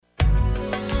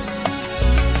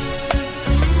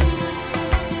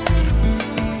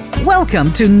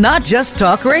Welcome to Not Just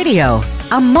Talk Radio,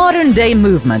 a modern-day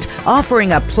movement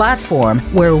offering a platform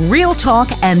where real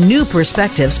talk and new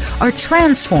perspectives are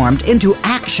transformed into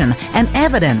action and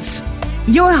evidence.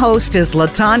 Your host is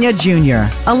LaTanya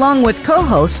Jr., along with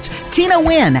co-hosts Tina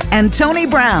Wynn and Tony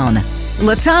Brown.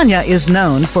 LaTanya is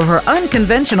known for her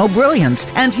unconventional brilliance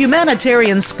and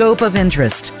humanitarian scope of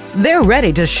interest. They're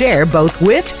ready to share both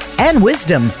wit and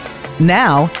wisdom.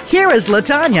 Now, here is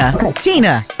LaTanya,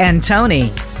 Tina, and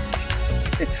Tony.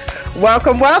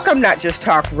 Welcome, Not Just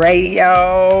Talk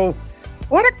Radio.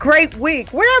 What a great week.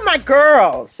 Where are my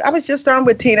girls? I was just on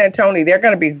with Tina and Tony. They're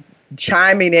going to be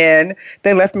chiming in.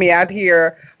 They left me out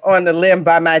here on the limb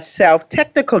by myself.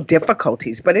 Technical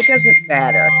difficulties, but it doesn't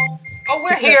matter. Oh,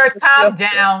 we're here. Calm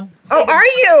down. Oh, are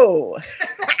you?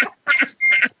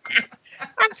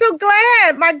 I'm so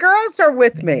glad my girls are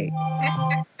with me.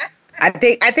 I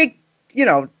think, you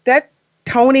know, that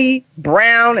Tony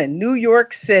Brown in New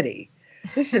York City.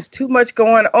 There's just too much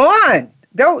going on.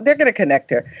 They're going to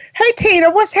connect her. Hey, Tina,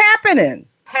 what's happening?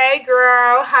 Hey,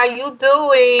 girl. How you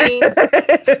doing?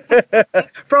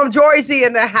 From Jersey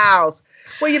in the house.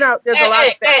 Well, you know, there's a lot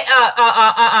of things.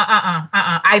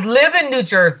 I live in New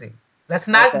Jersey. Let's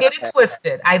not get it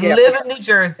twisted. I live in New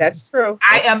Jersey. That's true.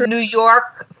 I am New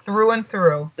York through and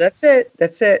through. That's it.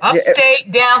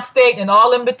 Upstate, downstate, and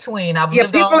all in between.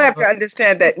 People have to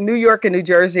understand that New York and New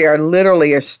Jersey are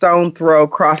literally a stone throw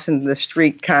crossing the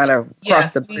street, kind of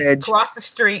across the bridge. Cross the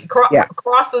street,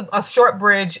 cross a short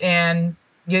bridge, and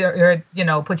you're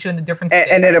put you in a different state.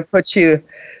 And it'll put you.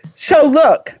 So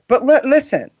look, but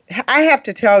listen, I have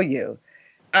to tell you,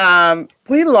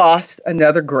 we lost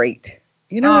another great.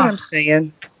 You know what I'm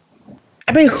saying?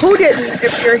 I mean, who didn't?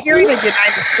 If you're here in the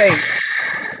United States,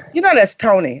 you know that's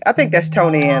Tony. I think that's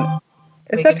Tony in.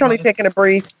 Is that Tony taking a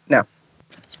breathe? No.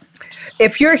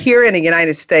 If you're here in the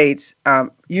United States,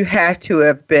 you have to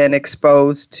have been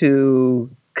exposed to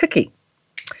Cokie.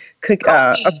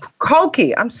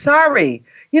 Cokie. I'm sorry.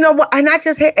 You know what? I not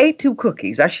just ate 2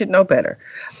 cookies. I should know better.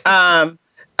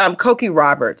 Cokie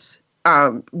Roberts.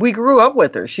 We grew up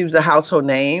with her. She was a household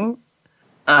name.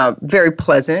 Very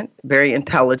pleasant, very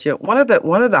intelligent. One of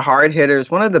the hard hitters,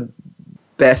 one of the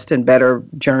best and better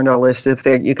journalists, if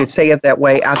you could say it that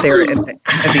way, out there and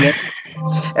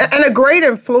a great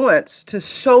influence to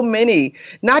so many,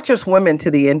 not just women, to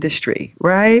the industry,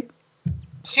 right?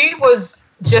 She was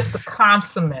just a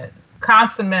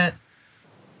consummate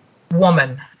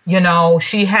woman. You know,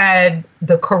 she had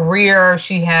the career,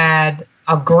 she had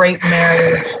a great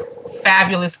marriage,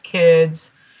 fabulous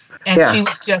kids. And she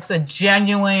was just a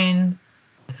genuine,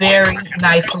 very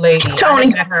nice lady. Tony.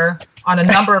 I met her on a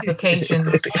number of occasions.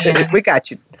 We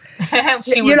got you.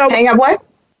 She was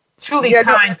truly a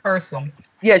kind person.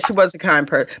 Yeah, she was a kind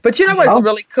person. But you know what's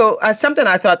really cool? Something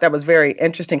I thought that was very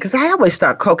interesting, because I always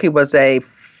thought Cokie was a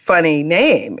funny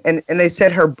name. And they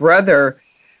said her brother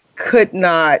could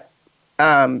not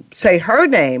say her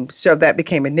name, so that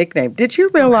became a nickname. Did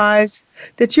you realize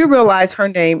her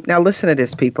name? Now listen to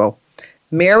this, people.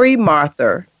 Mary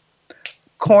Martha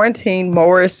Quarantine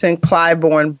Morrison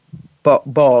Claiborne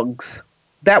Boggs.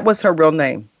 That was her real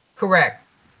name. Correct.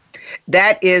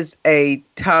 That is a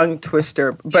tongue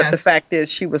twister. But the fact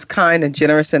is, she was kind and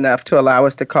generous enough to allow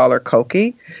us to call her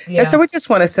Cokie. Yeah. And so we just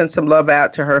want to send some love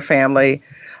out to her family.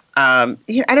 I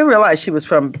didn't realize she was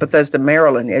from Bethesda,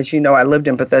 Maryland. As you know, I lived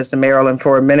in Bethesda, Maryland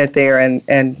for a minute there,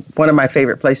 and one of my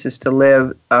favorite places to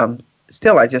live.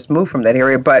 Still, I just moved from that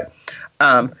area. But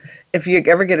if you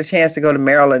ever get a chance to go to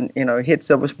Maryland, hit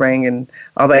Silver Spring and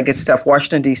all that good stuff,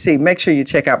 Washington, D.C., make sure you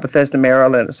check out Bethesda,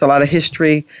 Maryland. It's a lot of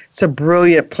history. It's a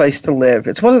brilliant place to live.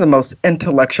 It's one of the most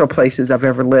intellectual places I've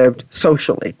ever lived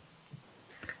socially.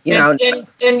 And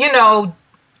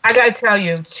I got to tell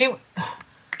you,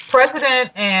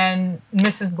 President and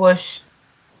Mrs. Bush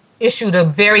issued a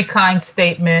very kind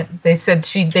statement. They said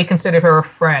they considered her a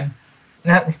friend.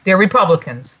 Now, they're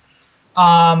Republicans.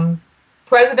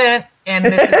 President and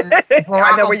Mrs.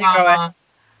 Barack Obama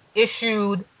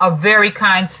issued a very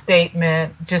kind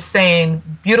statement just saying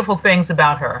beautiful things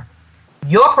about her.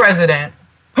 Your president,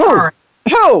 the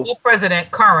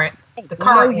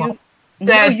current one,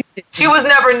 said she was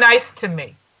never nice to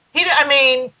me.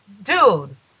 Dude,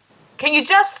 can you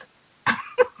just...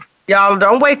 Y'all,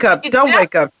 don't wake up. Don't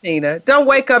wake up, Tina. Don't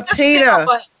wake up, Tina.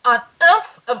 An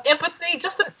oomph of empathy,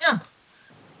 just an oomph.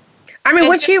 I mean,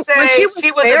 when she was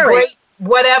a great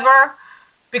whatever,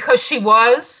 because she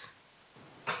was.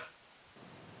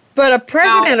 But a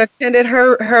president attended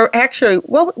her actually,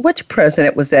 which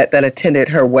president was that attended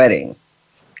her wedding?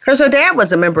 Because her dad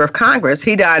was a member of Congress.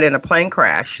 He died in a plane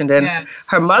crash. And then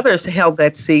her mother's held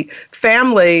that seat.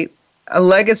 Family a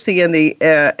legacy in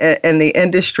the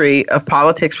industry of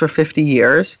politics for 50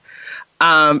 years.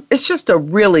 It's just a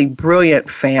really brilliant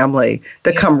family.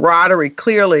 The camaraderie,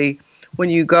 clearly, when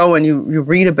you go and you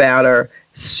read about her,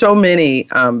 so many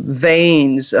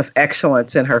veins of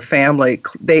excellence in her family.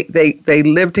 They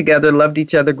lived together, loved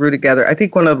each other, grew together. I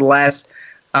think one of the last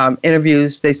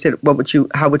interviews, they said,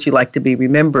 how would you like to be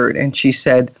remembered? And she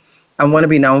said, I want to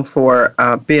be known for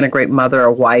being a great mother,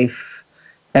 a wife,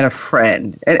 and a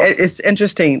friend. And it's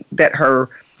interesting that her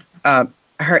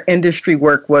industry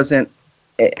work wasn't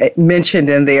mentioned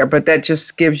in there, but that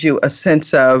just gives you a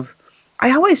sense of,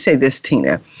 I always say this,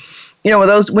 Tina,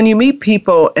 when you meet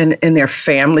people and their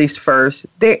families first,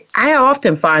 I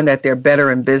often find that they're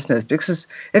better in business, because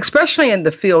especially in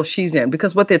the field she's in,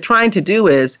 because what they're trying to do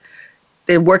is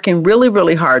they're working really,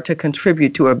 really hard to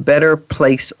contribute to a better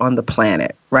place on the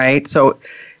planet, right? So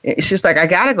it's just like, I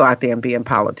got to go out there and be in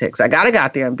politics. I got to go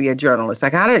out there and be a journalist. I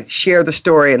got to share the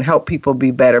story and help people be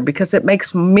better, because it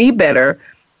makes me better,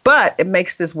 but it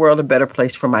makes this world a better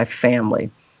place for my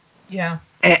family. Yeah.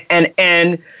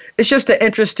 And it's just an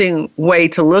interesting way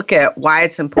to look at why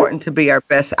it's important to be our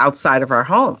best outside of our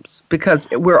homes, because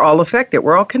we're all affected.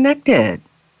 We're all connected.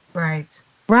 Right.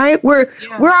 Right? We're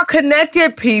all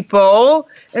connected, people.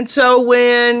 And so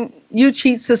when you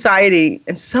cheat society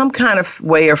in some kind of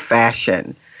way or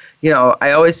fashion,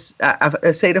 I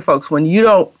say to folks, when you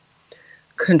don't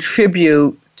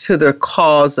contribute to the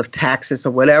cause of taxes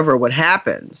or whatever, what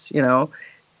happens,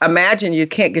 imagine you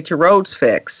can't get your roads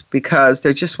fixed because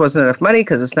there just wasn't enough money,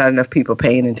 because there's not enough people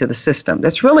paying into the system.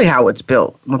 That's really how it's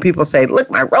built. When people say,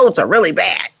 look, my roads are really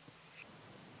bad.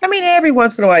 I mean, every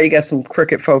once in a while you got some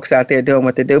crooked folks out there doing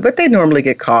what they do, but they normally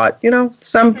get caught,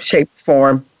 some shape,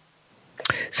 form.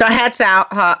 So hats out.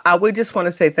 We just want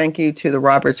to say thank you to the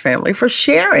Roberts family for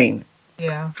sharing.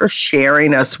 Yeah. For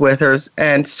sharing us with her.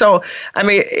 And so, I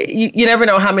mean, you never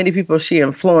know how many people she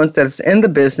influenced that's in the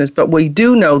business, but we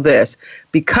do know this.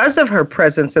 Because of her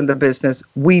presence in the business,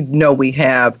 we know we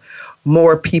have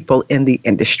more people in the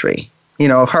industry.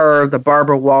 Her, the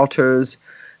Barbara Walters,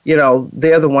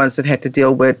 they're the ones that had to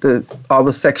deal with all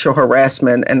the sexual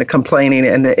harassment and the complaining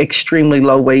and the extremely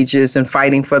low wages and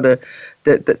fighting for the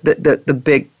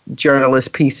big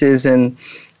journalist pieces, and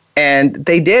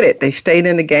they did it. They stayed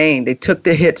in the game. They took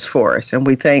the hits for us, and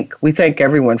we thank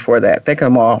everyone for that. Thank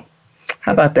them all.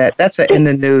 How about that? That's in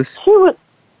the news.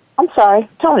 I'm sorry,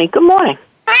 Tony. Good morning.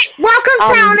 Hey,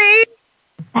 welcome, Tony.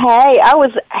 Hey, I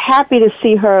was happy to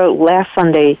see her last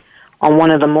Sunday on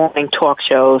one of the morning talk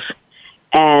shows,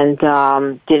 and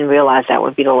didn't realize that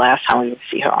would be the last time we would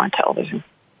see her on television.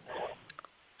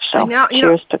 So,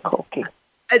 cheers to Cokie.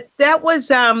 That was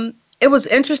it was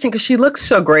interesting because she looked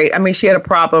so great. I mean, she had a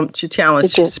problem. She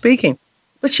challenged speaking,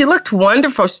 but she looked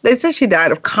wonderful. They said she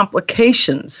died of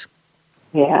complications.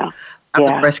 Yeah. Of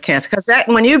the breast cancer, because that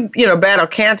when you battle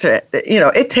cancer,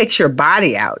 it takes your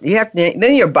body out.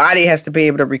 Then your body has to be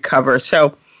able to recover.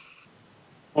 So,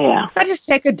 I just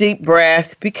take a deep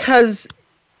breath, because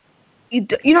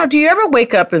do you ever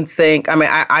wake up and think? I mean,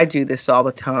 I do this all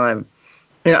the time.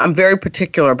 I'm very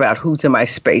particular about who's in my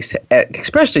space,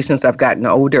 especially since I've gotten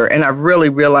older, and I've really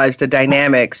realized the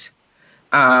dynamics,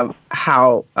 how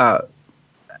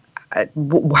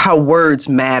words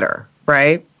matter,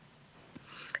 right?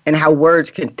 And how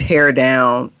words can tear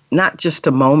down not just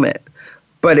a moment,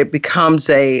 but it becomes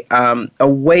a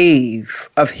wave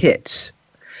of hits.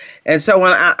 And so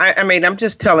when I'm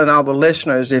just telling all the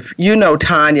listeners, if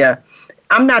Tanya,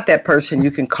 I'm not that person you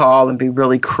can call and be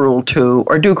really cruel to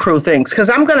or do cruel things,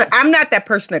 because I'm not that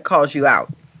person that calls you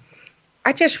out.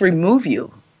 I just remove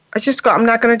you. I'm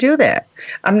not going to do that.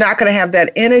 I'm not going to have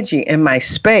that energy in my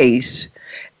space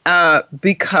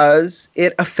because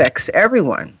it affects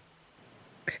everyone.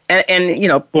 And I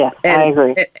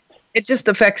agree. It just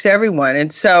affects everyone.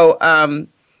 And so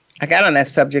I got on that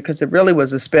subject because it really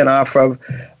was a spinoff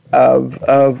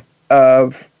of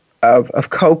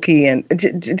Cokie.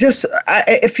 And just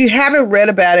if you haven't read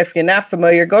about it, if you're not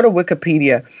familiar, go to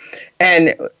Wikipedia.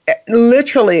 And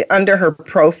literally under her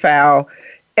profile,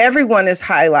 everyone is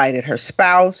highlighted: her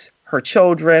spouse, her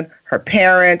children, her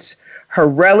parents, her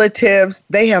relatives.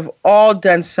 They have all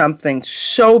done something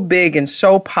so big and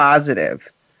so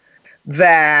positive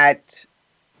that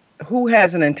who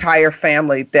has an entire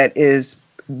family that is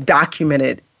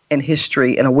documented in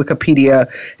history in a Wikipedia,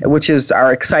 which is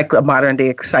our modern day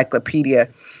encyclopedia.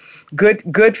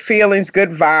 Good feelings,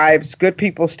 good vibes, good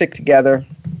people stick together.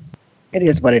 It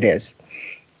is what it is.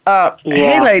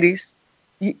 Hey, ladies,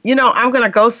 I'm going to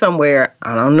go somewhere.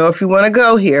 I don't know if you want to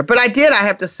go here, but I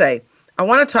have to say, I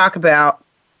want to talk about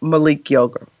Malik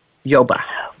Yoba.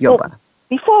 Well,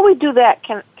 before we do that,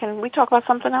 can we talk about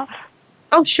something else?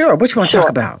 Oh, sure. What you want to talk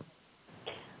about?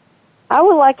 I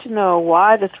would like to know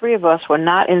why the three of us were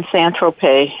not in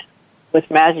Saint-Tropez with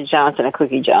Magic Johnson and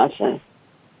Cookie Johnson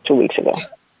 2 weeks ago.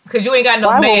 Because you ain't got no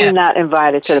Why man. Why were we not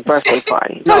invited to the birthday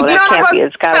party? No, that can't be.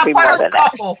 It's got to be more than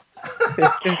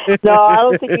that. No, I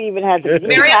don't think we even had to.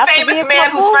 Very famous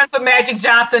man who's friends with Magic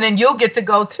Johnson, and you'll get to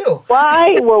go too.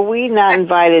 Why were we not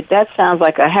invited? That sounds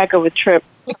like a heck of a trip.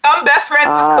 I'm best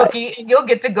friends with Cookie, and you'll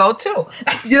get to go too.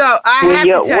 You know, I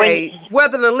have to tell you,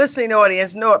 whether the listening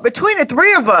audience know it, between the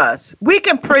three of us, we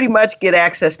can pretty much get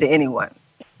access to anyone.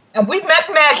 And we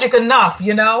met Magic enough,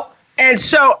 you know. And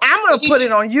so I'm going to put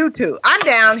it on YouTube. I'm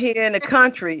down here in the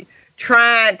country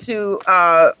trying to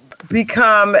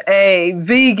become a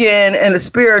vegan and a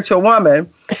spiritual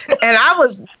woman. And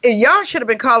y'all should have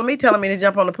been calling me, telling me to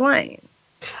jump on the plane.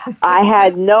 I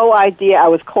had no idea. I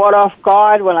was caught off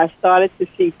guard when I started to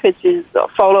see pictures or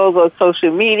photos on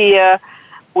social media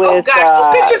with those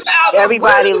pictures were out.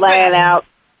 Everybody laying out.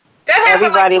 That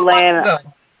happened like 2 months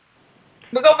ago.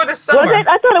 It was over the summer. Was it?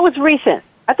 I thought it was recent.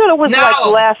 I thought it was like the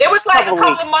last. It was like a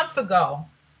couple of of months ago.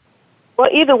 Well,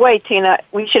 either way, Tina,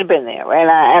 we should have been there. And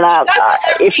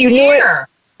if you knew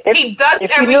it, he does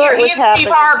it every year. He and Steve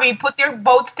Harvey put their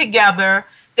boats together.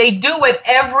 They do it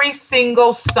every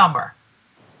single summer.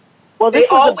 Well, they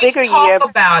always talk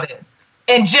about it.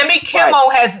 And Jimmy Kimmel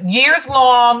has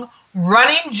years-long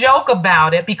running joke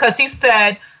about it because he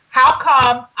said, how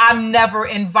come I'm never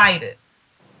invited?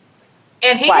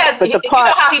 And he has, you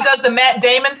know how he does the Matt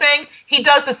Damon thing? He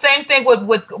does the same thing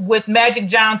with Magic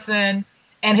Johnson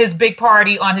and his big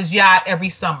party on his yacht every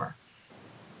summer.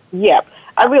 Yeah,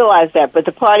 I realized that, but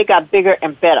the party got bigger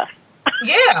and better.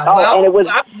 Yeah,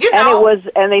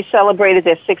 and they celebrated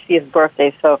their 60th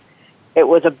birthday, so it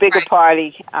was a bigger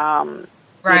party. And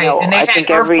they had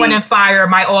Earth, Wind, and Fire,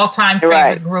 my all-time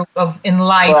favorite group in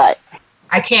life. Right.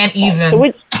 I can't even. So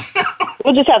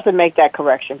we'll just have to make that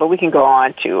correction, but we can go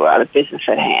on to the business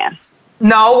at hand.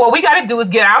 No, what we got to do is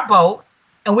get our boat,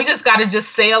 and we just got to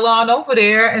just sail on over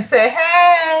there and say,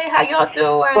 "Hey, how y'all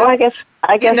doing?" Well, I guess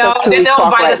then they'll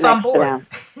invite us on board.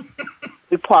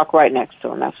 We park right next to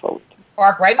them. That's what we do.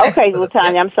 Park right next to them. Okay,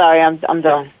 Latanya, I'm sorry, I'm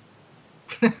done.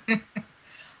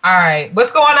 All right,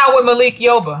 what's going on with Malik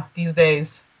Yoba these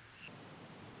days?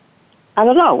 I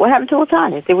don't know. What happened to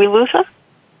Latanya? Did we lose her?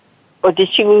 Or did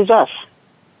she lose us?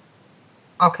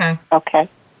 Okay.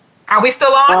 Are we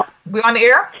still on? Well, we on the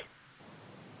air?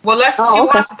 Well, she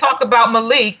wants to talk about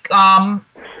Malik.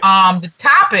 The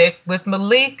topic with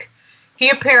Malik, he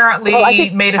apparently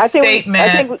made a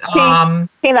statement. Tina,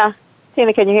 can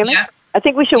you hear me? Yes. I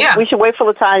think we should wait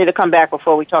for Latanya to come back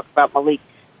before we talk about Malik.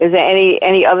 Is there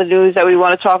any other news that we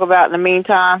want to talk about in the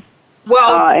meantime?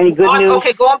 Well, any good news?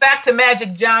 Okay, going back to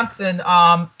Magic Johnson,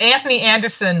 Anthony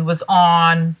Anderson was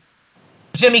on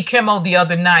Jimmy Kimmel the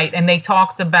other night, and they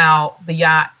talked about the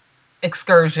yacht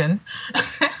excursion.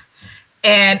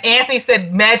 And Anthony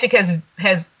said Magic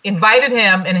has invited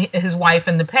him and his wife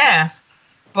in the past,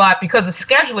 but because of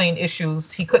scheduling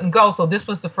issues, he couldn't go. So this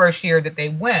was the first year that they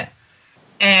went.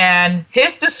 And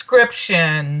his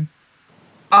description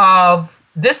of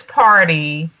this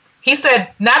party, he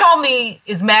said not only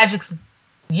is Magic's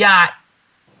yacht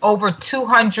over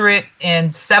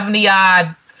 270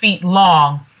 odd feet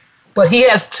long, but he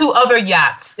has 2 other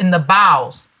yachts in the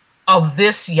bows of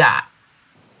this yacht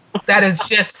that is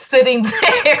just sitting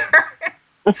there.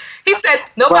 He said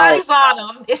nobody's on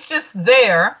them. It's just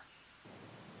there.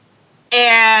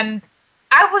 And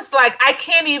I was like, I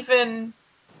can't even,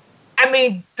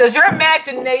 does your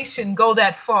imagination go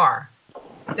that far?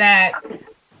 That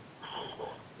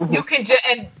you can just,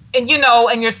 and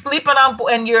you're sleeping on,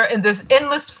 and you're in this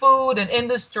endless food and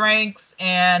endless drinks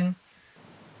and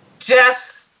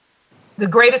just the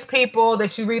greatest people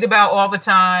that you read about all the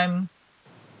time,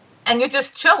 and you're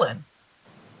just chilling,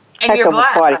 and you're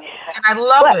black, and I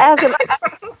love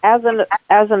it.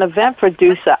 As an event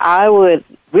producer, I would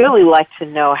really like to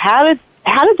know how did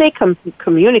they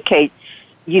communicate,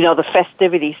 the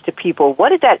festivities to people? What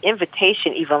did that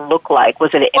invitation even look like?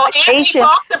 Was it an invitation? Anthony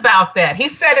talked about that. He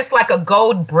said it's like a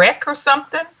gold brick or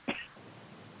something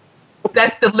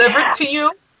that's delivered to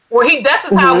you. Or this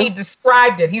is how he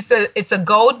described it. He said it's a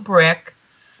gold brick,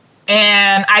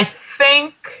 and I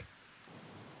think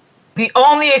the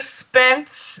only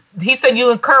expense, he said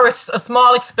you incur a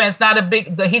small expense, not a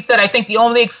big, he said I think the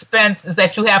only expense is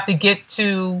that you have to get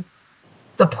to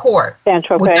the port, which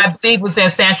I believe was in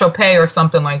Saint-Tropez or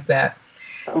something like that.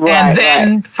 Right, and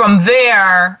then from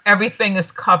there, everything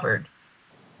is covered.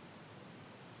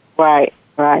 Right.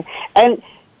 And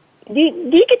do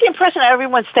you get the impression that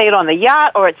everyone stayed on the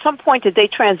yacht, or at some point did they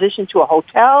transition to a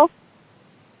hotel?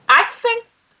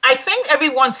 I I think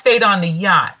everyone stayed on the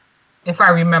yacht, if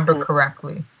I remember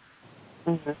correctly.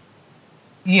 Mm-hmm.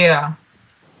 Yeah.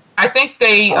 I think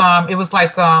they, it was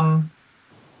like, it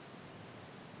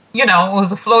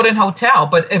was a floating hotel.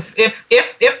 But if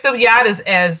the yacht is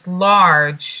as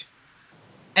large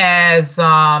as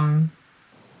Anthony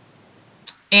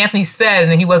said,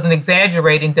 and he wasn't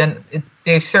exaggerating, then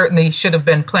there certainly should have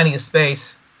been plenty of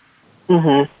space.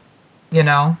 Mm-hmm.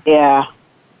 Yeah.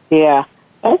 Yeah.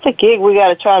 That's a gig we got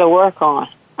to try to work on.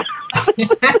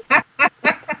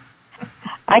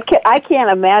 I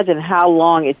can't imagine how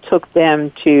long it took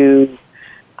them to,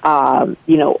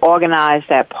 organize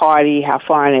that party. How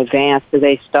far in advance do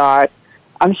they start?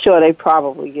 I'm sure they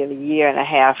probably get a year and a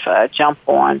half jump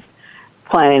on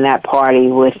planning that party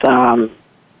with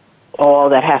all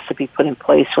that has to be put in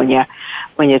place when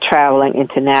you're traveling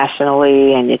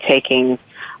internationally and you're taking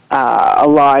a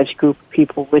large group of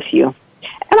people with you.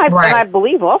 And I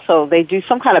believe also they do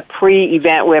some kind of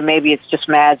pre-event where maybe it's just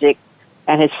Magic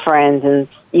and his friends and,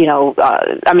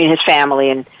 his family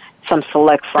and some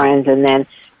select friends. And then,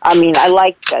 I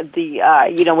like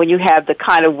when you have the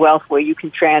kind of wealth where you can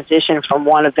transition from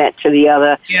one event to the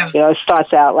other. Yeah. It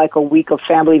starts out like a week of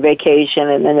family vacation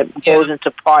and then it goes into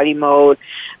party mode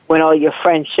when all your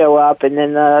friends show up. And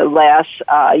then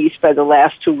you spend the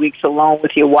last 2 weeks alone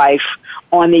with your wife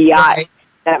on the yacht. Right.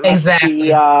 That must be,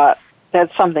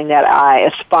 that's something that I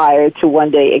aspire to one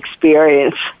day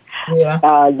experience.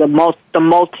 Yeah. The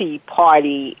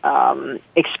multi-party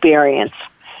experience.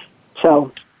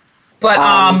 So,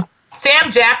 but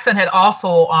Sam Jackson had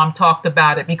also talked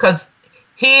about it because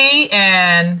he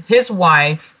and his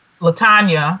wife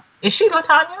LaTanya, is she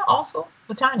LaTanya also?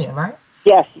 LaTanya, right?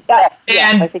 Yes.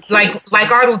 And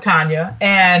like our LaTanya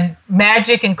and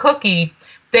Magic and Cokie,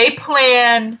 they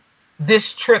plan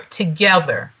this trip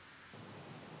together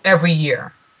every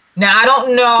year. Now I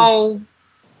don't know.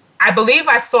 I believe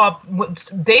I saw,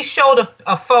 they showed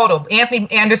a photo. Anthony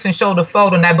Anderson showed a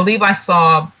photo, and I believe I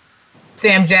saw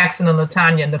Sam Jackson and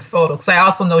LaTanya in the photo, because I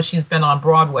also know she's been on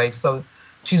Broadway, so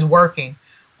she's working.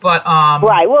 But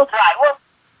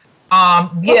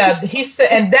he said,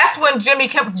 and that's when Jimmy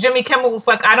Kimmel was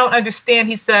like, I don't understand.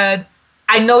 He said,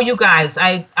 I know you guys.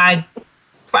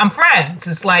 I'm friends.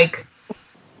 It's like,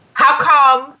 how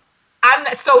come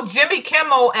so Jimmy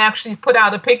Kimmel actually put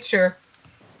out a picture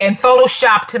and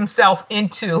photoshopped himself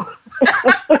into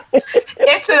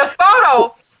the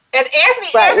photo. And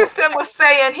Anthony Anderson was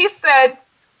saying, he said,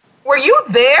 were you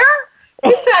there?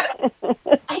 He said, there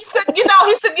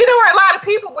were a lot of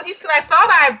people, but he said, I thought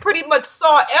I pretty much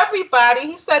saw everybody.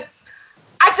 He said,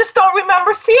 I just don't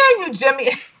remember seeing you,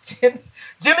 Jimmy.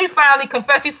 Jimmy finally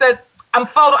confessed. He says, I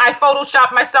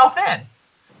photoshopped myself in.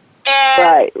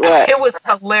 And it was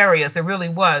hilarious. It really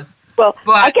was. Well,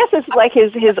 I guess it's like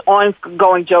his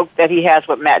ongoing joke that he has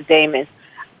with Matt Damon,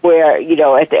 where,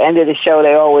 at the end of the show,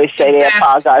 they always say they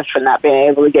apologize for not being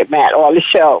able to get Matt on the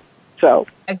show. So,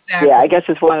 yeah, I guess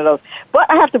it's one of those.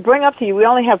 But I have to bring up to you, we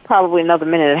only have probably another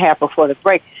minute and a half before the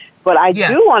break, but I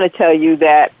do want to tell you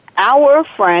that our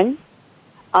friend,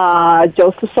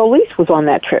 Joseph Solis, was on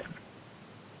that trip.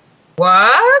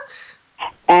 What?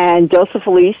 And Joseph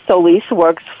Solis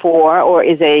works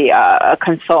is a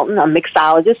consultant, a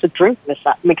mixologist, a drink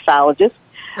mixologist.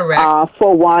 Correct.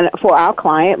 For our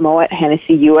client, Moet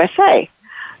Hennessy USA.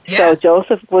 Yes. So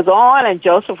Joseph was on, and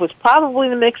Joseph was probably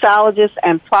the mixologist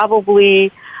and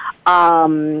probably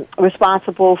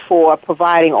responsible for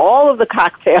providing all of the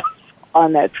cocktails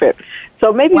on that trip.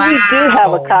 So maybe we do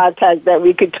have a contact that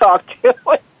we could talk to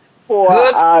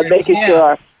for making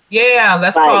sure. Yeah,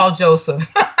 let's call Joseph.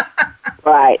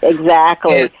 Right,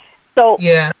 exactly. Yeah. So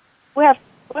we have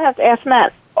to ask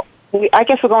Matt. I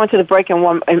guess we're going to the break in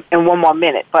one more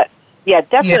minute, but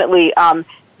definitely.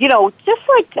 Just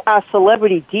like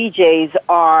celebrity DJs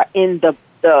are in the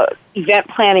event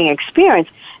planning experience,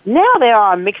 now there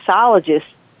are mixologists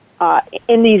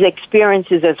in these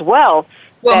experiences as well.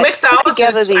 Well,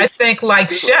 mixologists, I think, like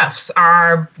chefs,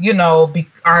 are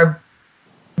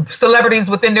celebrities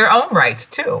within their own rights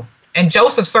too. And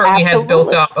Joseph certainly has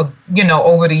built up,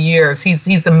 over the years.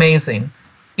 He's amazing.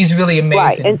 He's really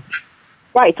amazing.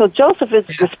 Right. So Joseph is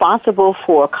responsible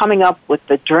for coming up with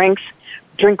the drink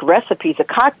recipes, the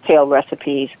cocktail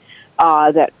recipes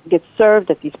that get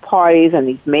served at these parties and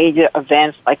these major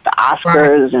events like the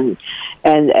Oscars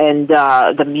and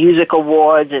the music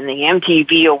awards and the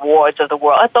MTV awards of the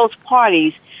world. At those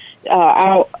parties,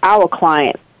 our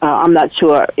client, I'm not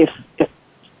sure if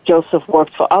Joseph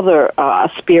worked for other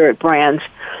spirit brands,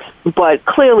 but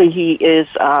clearly he is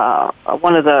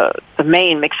one of the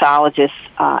main mixologists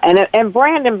and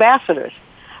brand ambassadors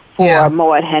for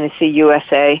Moet Hennessy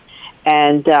USA,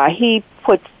 and he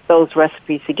puts those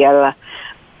recipes together.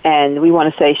 And we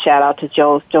want to say shout out to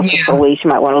Joseph Solis.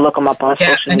 You might want to look him up on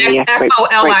social media. And that's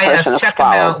SOLIS. Check him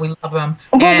out. We love him.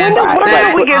 When do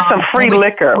we get some free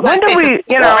liquor? When do we,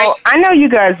 I know you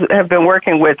guys have been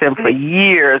working with him for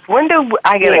years. When do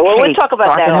I get a cake? We'll talk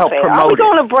about that. Are we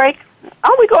going to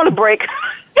break?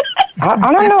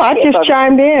 I don't know. I just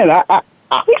chimed in.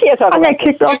 We can't talk about I got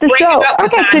kicked off the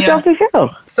show.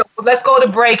 So let's go to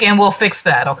break and we'll fix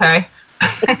that, okay?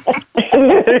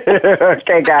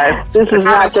 Okay, guys. This is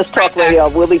Not Just Talk Radio.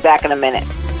 We'll be back in a minute.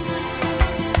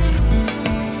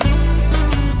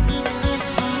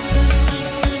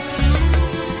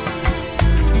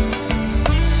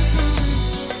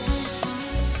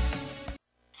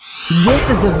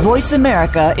 This is the Voice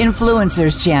America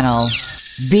Influencers Channel.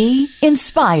 Be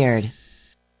inspired.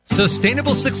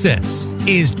 Sustainable success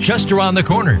is just around the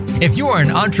corner. If you are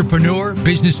an entrepreneur,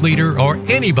 business leader, or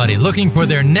anybody looking for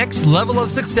their next level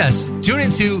of success, tune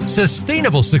into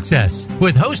Sustainable Success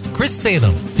with host Chris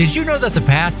Salem. Did you know that the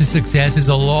path to success is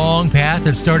a long path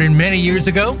that started many years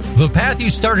ago? The path you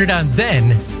started on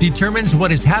then determines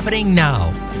what is happening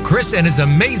now. Chris and his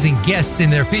amazing guests in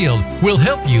their field will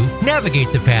help you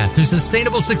navigate the path to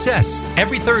sustainable success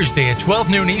every Thursday at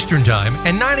 12 noon Eastern Time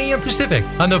and 9 a.m. Pacific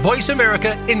on the Voice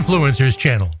America Influencers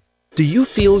Channel. Do you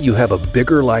feel you have a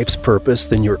bigger life's purpose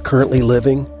than you're currently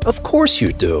living? Of course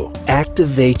you do.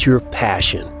 Activate your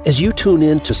passion as you tune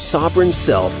in to Sovereign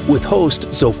Self with host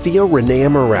Zofia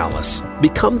Renea Morales.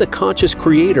 Become the conscious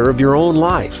creator of your own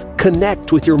life.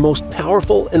 Connect with your most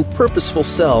powerful and purposeful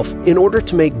self in order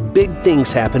to make big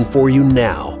things happen for you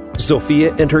now.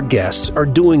 Zofia and her guests are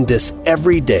doing this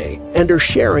every day and are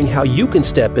sharing how you can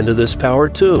step into this power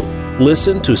too.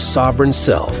 Listen to Sovereign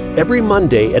Self every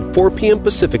Monday at 4 p.m.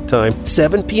 Pacific Time,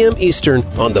 7 p.m. Eastern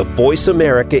on the Voice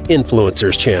America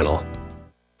Influencers Channel.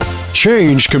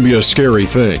 Change can be a scary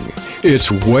thing.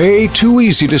 It's way too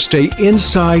easy to stay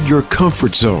inside your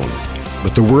comfort zone.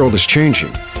 But the world is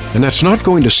changing, and that's not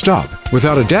going to stop.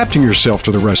 Without adapting yourself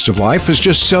to the rest of life is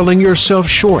just selling yourself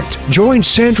short. Join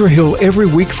Sandra Hill every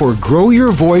week for Grow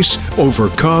Your Voice,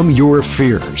 Overcome Your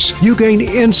Fears. You gain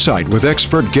insight with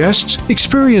expert guests,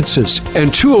 experiences,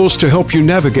 and tools to help you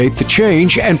navigate the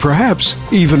change and perhaps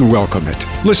even welcome it.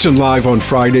 Listen live on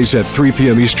Fridays at 3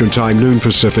 p.m. Eastern Time, noon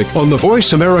Pacific on the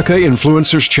Voice America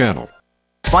Influencers Channel.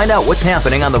 Find out what's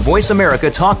happening on the Voice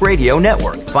America Talk Radio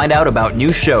Network. Find out about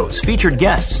new shows, featured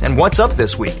guests, and what's up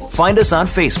this week. Find us on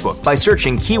Facebook by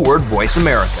searching keyword Voice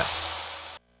America.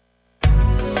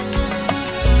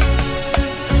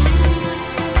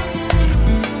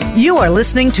 You are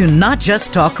listening to Not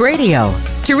Just Talk Radio.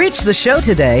 To reach the show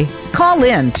today, call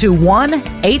in to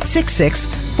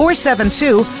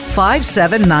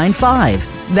 1-866-472-5795.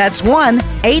 That's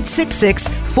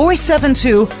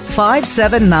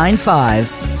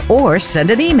 1-866-472-5795. Or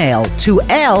send an email to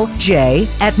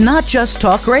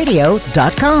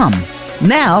lj@notjusttalkradio.com.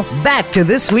 Now, back to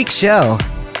this week's show.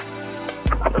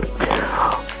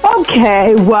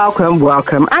 Okay,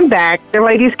 welcome. I'm back. The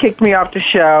ladies kicked me off the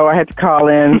show. I had to call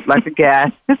in like a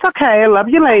guest. It's okay. I love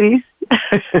you ladies.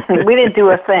 We didn't do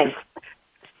a thing.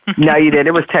 No, you did.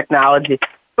 It was technology.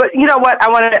 But you know what? I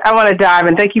want to dive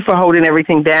in. Thank you for holding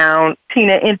everything down,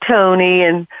 Tina and Tony.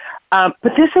 And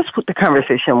but this is the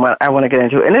conversation I want to get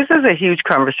into, and this is a huge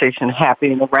conversation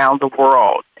happening around the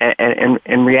world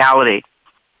in reality.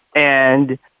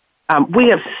 And we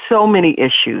have so many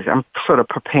issues. I'm sort of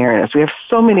preparing us. We have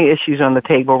so many issues on the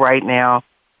table right now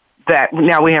that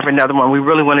now we have another one we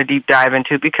really want to deep dive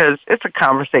into because it's a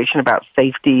conversation about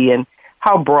safety and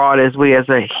how broad is we as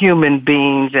a human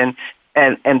beings and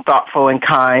thoughtful and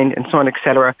kind and so on, et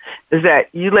cetera, is that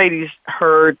you ladies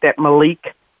heard that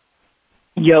Malik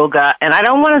yoga, and I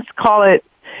don't want to call it,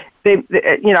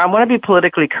 I want to be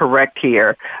politically correct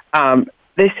here.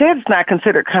 They said it's not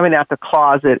considered coming out the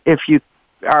closet if you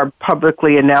are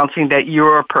publicly announcing that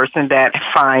you're a person that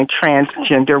finds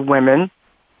transgender women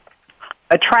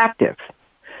attractive.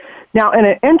 Now, in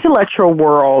an intellectual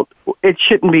world, it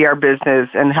shouldn't be our business,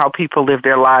 and how people live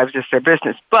their lives is their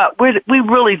business. But we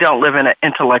really don't live in an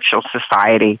intellectual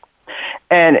society,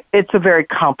 and it's a very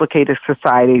complicated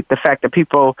society. The fact that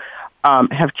people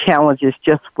have challenges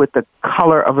just with the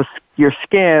color of your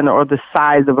skin or the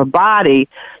size of a body.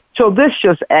 So this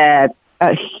just adds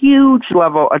a huge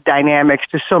level of dynamics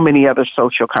to so many other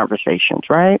social conversations,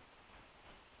 right?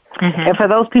 Mm-hmm. And for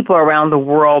those people around the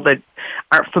world that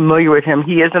aren't familiar with him,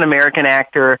 he is an American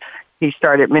actor. He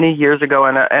started many years ago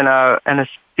in a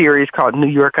series called New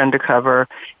York Undercover.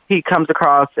 He comes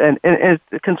across and is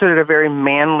considered a very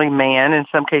manly man, in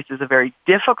some cases a very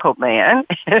difficult man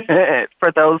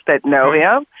for those that know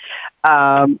him.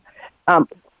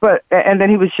 And then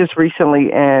he was just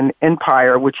recently in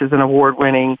Empire, which is an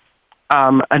award-winning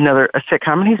a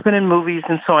sitcom, and he's been in movies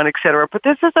and so on, et cetera. But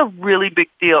this is a really big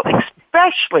deal,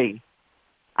 especially,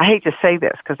 I hate to say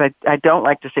this because I don't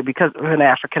like to say because of an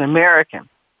African American,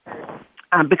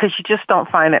 because you just don't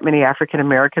find that many African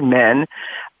American men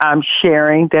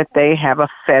sharing that they have a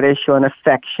fetish or an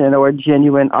affection or a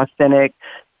genuine, authentic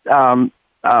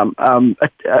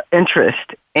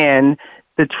interest in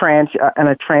a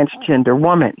transgender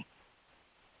woman.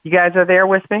 You guys are there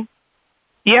with me?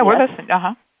 Yeah, we're listening.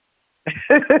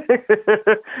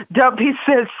 Dumpy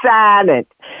says silent,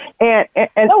 and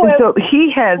so he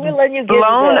has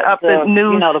blown up the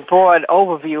news. The broad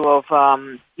overview of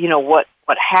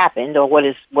what happened or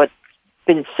what's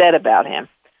been said about him.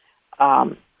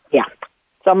 Yeah.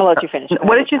 So I'm gonna let you finish.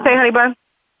 What did you say, honey bun?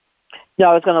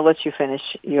 No, I was going to let you finish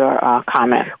your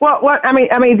comment. Well, I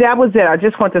mean, that was it. I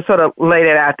just want to sort of lay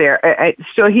that out there.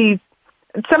 So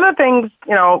some of the things,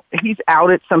 he's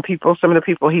outed some people. Some of the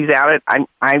people he's outed,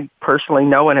 I personally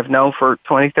know and have known for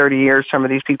 20, 30 years. Some of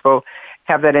these people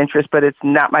have that interest, but it's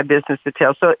not my business to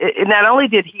tell. So not only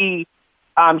did he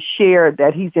share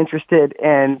that he's interested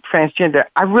in transgender,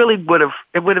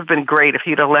 it would have been great if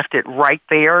he'd have left it right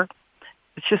there.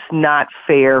 It's just not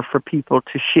fair for people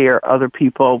to share other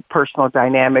people's personal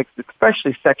dynamics,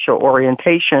 especially sexual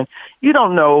orientation. You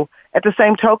don't know, at the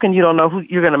same token, you don't know who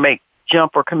you're going to make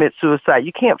jump or commit suicide.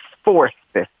 You can't force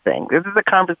this thing. This is a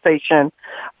conversation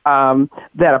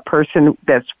that a person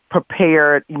that's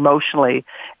prepared emotionally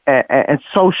and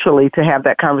socially to have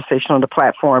that conversation on the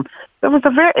platform. It was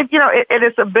it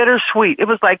is a bittersweet. It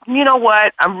was like, you know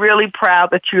what? I'm really proud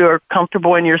that you're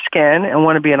comfortable in your skin and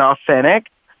want to be an authentic.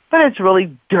 But it's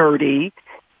really dirty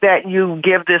that you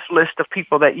give this list of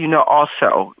people that you know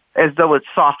also, as though it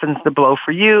softens the blow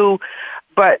for you.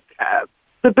 But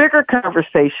the bigger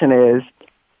conversation is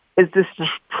this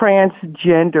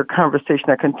transgender conversation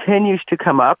that continues to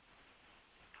come up,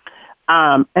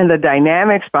 and the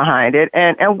dynamics behind it.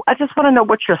 And I just want to know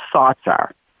what your thoughts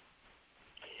are.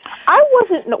 I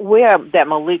wasn't aware that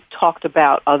Malik talked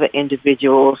about other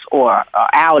individuals or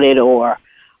outed or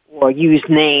use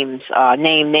names,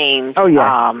 name names. Oh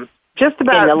yeah, just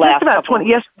about 20.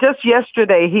 Yes, just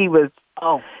yesterday he was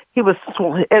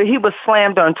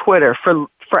slammed on Twitter for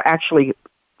actually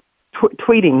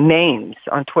tweeting names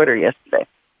on Twitter yesterday.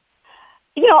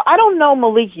 I don't know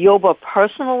Malik Yoba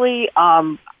personally.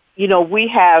 We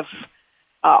have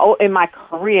in my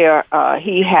career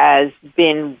he has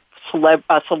been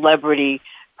a celebrity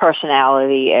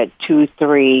personality at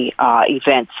 2-3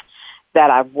 events that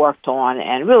I've worked on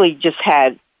and really just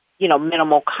had,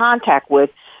 minimal contact with.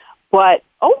 But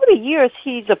over the years,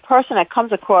 he's a person that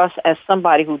comes across as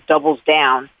somebody who doubles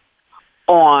down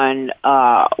on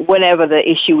whatever the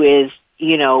issue is,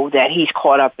 that he's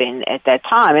caught up in at that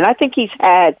time. And I think he's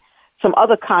had some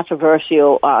other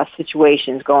controversial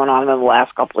situations going on in the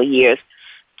last couple of years.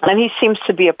 And he seems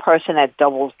to be a person that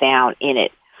doubles down in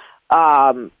it.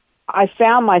 I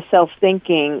found myself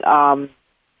thinking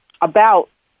about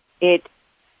it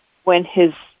when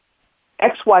his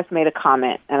ex-wife made a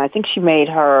comment, and I think she made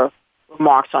her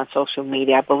remarks on social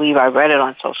media. I believe I read it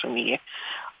on social media.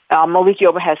 Malik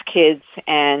Yoba has kids,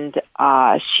 and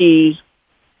they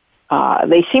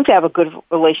seem to have a good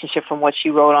relationship from what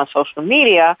she wrote on social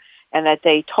media, and that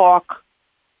they talk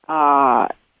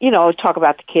about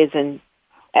the kids and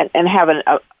have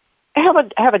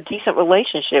a decent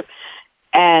relationship.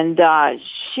 And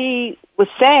she was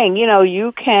saying,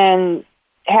 you can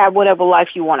have whatever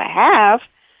life you want to have,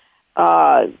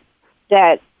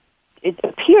 that it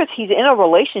appears he's in a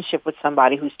relationship with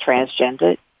somebody who's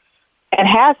transgender and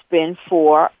has been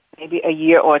for maybe a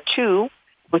year or two,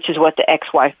 which is what the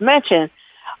ex-wife mentioned,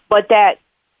 but that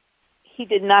he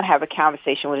did not have a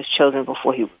conversation with his children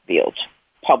before he revealed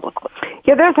publicly.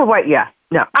 Yeah, there's a way, yeah.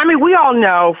 No, I mean, we all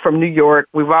know from New York,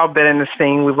 we've all been in the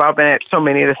scene, we've all been at so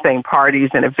many of the same parties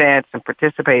and events and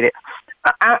participated.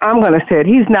 I'm going to say it.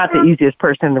 He's not the easiest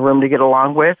person in the room to get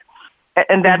along with,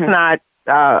 and that's not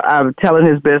telling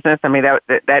his business. I mean,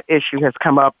 that issue has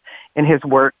come up in his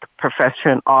work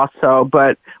profession also,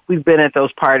 but we've been at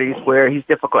those parties where he's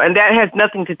difficult, and that has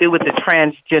nothing to do with the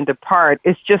transgender part.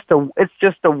 It's just a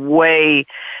way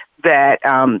that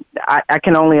I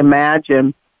can only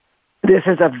imagine. This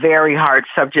is a very hard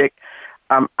subject.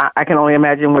 I can only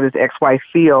imagine what his ex-wife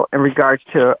feel in regards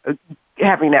to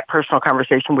having that personal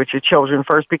conversation with your children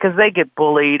first, because they get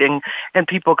bullied and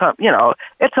people come,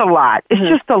 it's a lot. It's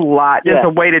just a lot. There's a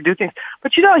way to do things.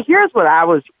 But, here's what I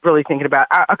was really thinking about.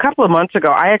 A couple of months ago,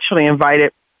 I actually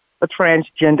invited a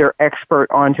transgender expert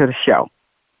onto the show.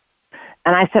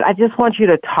 And I said, I just want you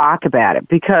to talk about it,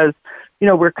 because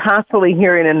we're constantly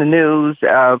hearing in the news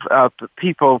of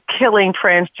people killing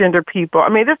transgender people. I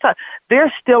mean,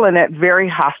 they're still in that very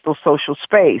hostile social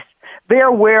space.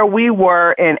 They're where we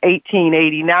were in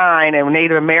 1889 and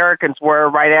Native Americans were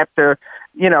right after,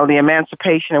 the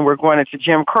emancipation, and we're going into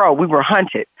Jim Crow. We were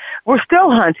hunted. We're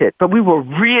still hunted, but we were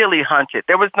really hunted.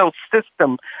 There was no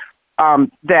system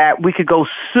that we could go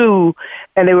sue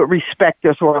and they would respect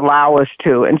us or allow us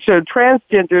to. And so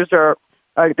transgenders are,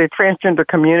 the transgender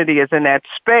community is in that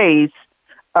space.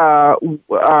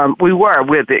 We were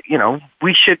with it,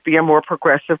 we should be a more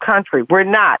progressive country. We're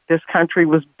not. This country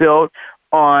was built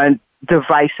on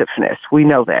divisiveness. We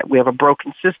know that. We have a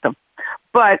broken system.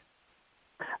 But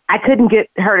I couldn't get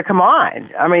her to come on.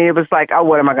 I mean, it was like, oh,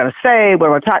 what am I going to say? What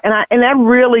am I talking?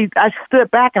 I stood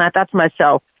back and I thought to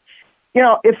myself,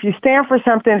 if you stand for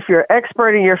something, if you're an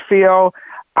expert in your field,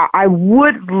 I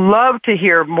would love to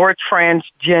hear more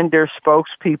transgender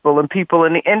spokespeople and people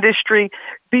in the industry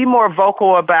be more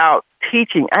vocal about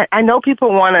teaching. I know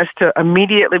people want us to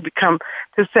immediately to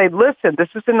say, listen, this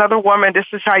is another woman, this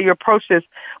is how you approach this.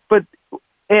 But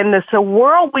in this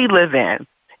world we live in,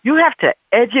 you have to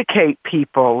educate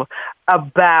people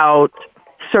about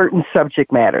certain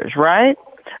subject matters, right?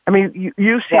 I mean,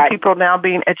 you see people now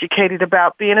being educated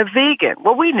about being a vegan.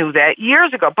 Well, we knew that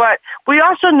years ago, but we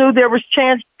also knew there was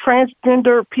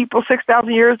transgender people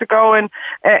 6,000 years ago and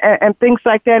things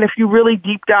like that if you really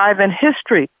deep dive in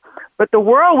history. But the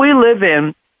world we live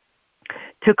in,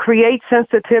 to create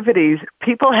sensitivities,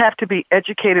 people have to be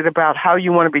educated about how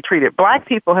you want to be treated. Black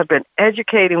people have been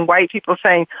educating white people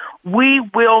saying, we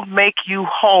will make you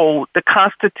hold the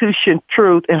Constitution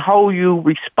truth and hold you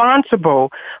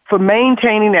responsible for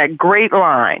maintaining that great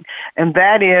line. And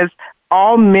that is,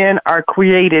 all men are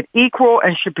created equal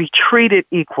and should be treated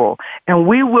equal. And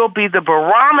we will be the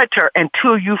barometer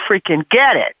until you freaking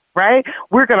get it, right?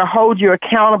 We're going to hold you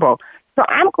accountable. So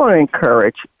I'm going to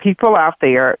encourage people out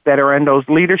there that are in those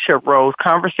leadership roles,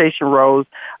 conversation roles,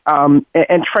 and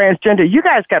transgender. You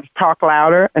guys got to talk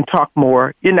louder and talk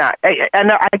more. You're not. I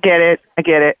know. I get it.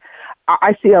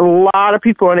 I see a lot of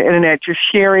people on the internet just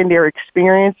sharing their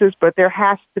experiences, but there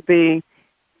has to be,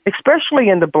 especially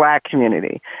in the Black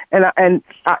community. And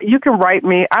you can write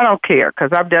me. I don't care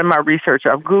because I've done my research.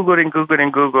 I've Googled and Googled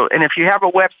and Googled. And if you have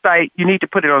a website, you need to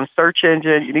put it on a search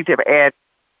engine. You need to add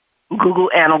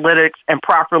Google Analytics and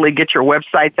properly get your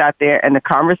websites out there and the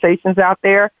conversations out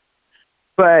there.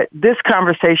 But this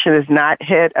conversation is not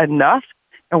had enough.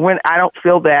 And when I don't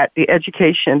feel that the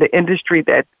education, the industry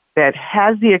that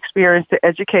has the experience to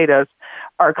educate us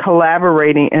are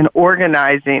collaborating and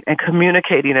organizing and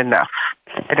communicating enough.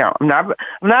 I'm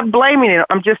not blaming it.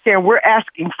 I'm just saying we're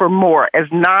asking for more. As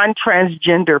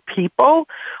non-transgender people,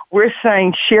 we're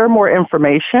saying share more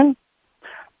information.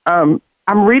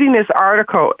 I'm reading this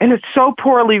article, and it's so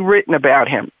poorly written about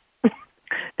him.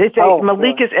 They say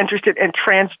Malik is interested in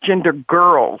transgender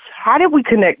girls. How did we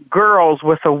connect girls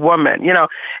with a woman?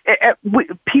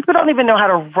 People don't even know how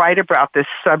to write about this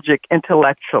subject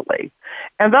intellectually.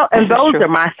 And those are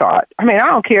my thoughts. I mean, I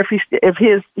don't care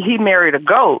if he married a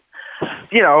goat,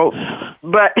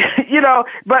 but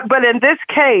in this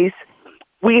case,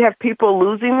 we have people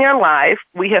losing their life.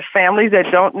 We have families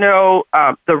that don't know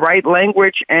the right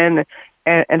language and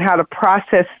how to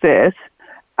process this.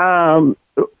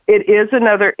 It is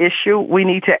another issue we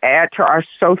need to add to our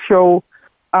social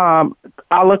a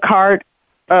la carte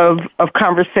of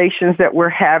conversations that we're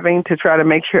having to try to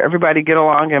make sure everybody get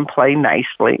along and play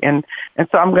nicely. And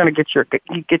so I'm going to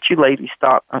get you ladies'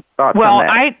 thoughts on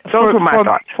that. Those were my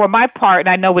thoughts. For my part, and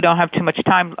I know we don't have too much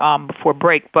time before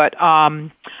break, but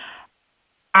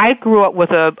I grew up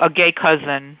with a gay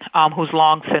cousin who's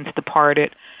long since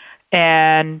departed,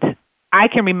 and I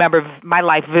can remember my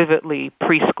life vividly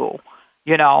preschool,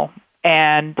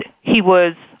 and he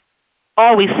was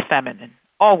always feminine,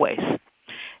 always,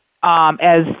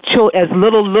 as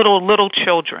little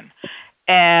children,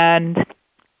 and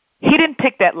he didn't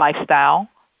pick that lifestyle.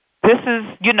 This is,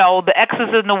 the X's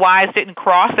and the Y's didn't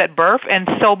cross at birth, and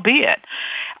so be it.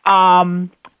 One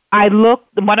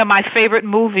of my favorite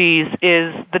movies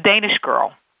is The Danish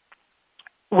Girl,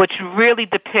 which really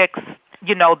depicts,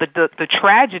 the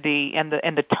tragedy and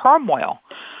the turmoil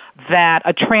that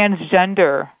a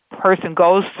transgender person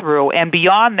goes through. And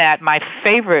beyond that,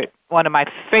 one of my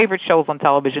favorite shows on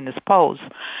television is Pose,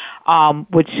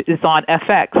 which is on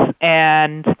FX.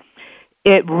 And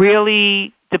it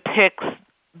really depicts,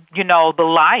 the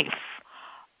life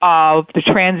of the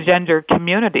transgender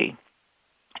community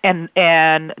and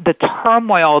the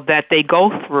turmoil that they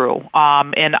go through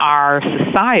in our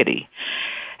society.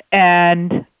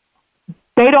 And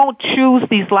they don't choose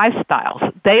these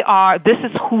lifestyles. This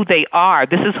is who they are.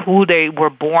 This is who they were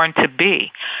born to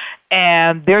be.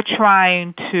 And they're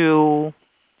trying to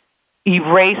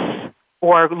erase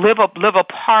or live a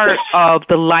part of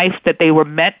the life that they were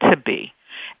meant to be.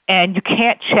 And you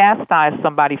can't chastise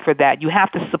somebody for that. You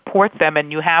have to support them,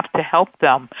 and you have to help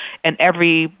them in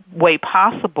every way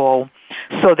possible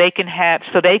so they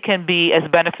can be as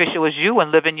beneficial as you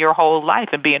and living your whole life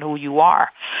and being who you are.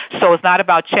 So it's not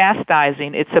about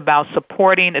chastising. It's about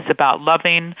supporting. It's about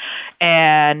loving.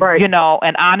 And,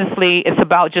 and honestly, it's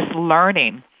about just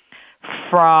learning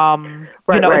from,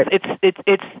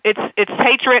 it's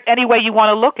hatred any way you want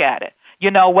to look at it,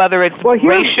 whether it's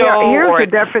racial or... the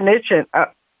definition.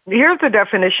 Here's the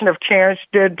definition of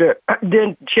transgender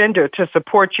to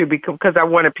support you, because I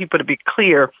wanted people to be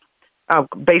clear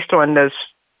based on this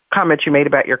comment you made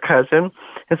about your cousin.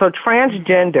 And so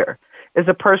transgender is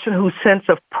a person whose sense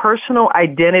of personal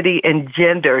identity and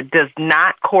gender does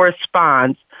not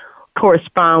correspond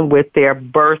with their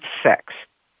birth sex.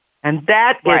 And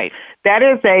that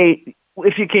is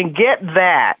if you can get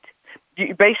that,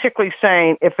 you're basically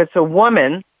saying if it's a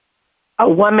woman's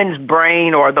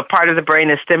brain, or the part of the brain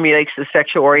that stimulates the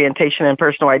sexual orientation and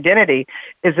personal identity,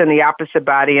 is in the opposite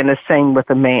body, and the same with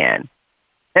a man.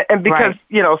 And because,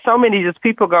 so many just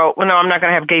people go, well, no, I'm not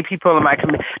going to have gay people in my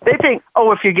community. They think,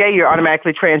 oh, if you're gay, you're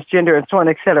automatically transgender, and so on,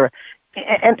 et cetera.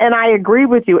 And I agree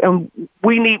with you, and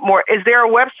we need more. Is there a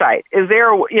website? Is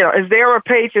there a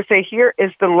page to say, here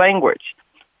is the language?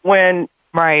 When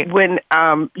Malik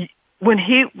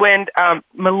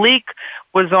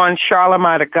was on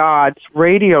Charlemagne the God's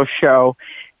radio show,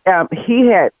 he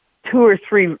had 2 or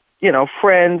 3,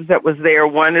 friends that was there.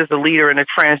 One is a leader in the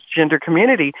transgender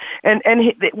community. And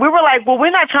we were like, well,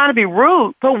 we're not trying to be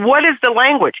rude, but what is the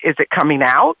language? Is it coming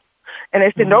out? And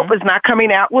they said, nope, it's not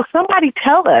coming out. Well, somebody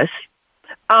tell us,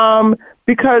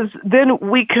 because then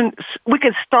we can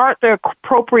start the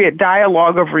appropriate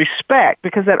dialogue of respect,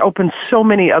 because that opens so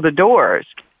many other doors.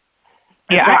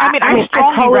 Yeah, so I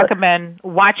strongly recommend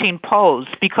watching Pose,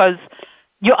 because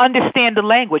you'll understand the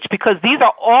language, because these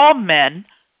are all men,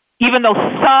 even though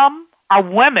some are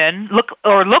women, look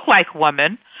like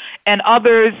women, and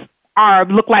others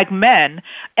look like men,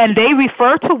 and they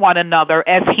refer to one another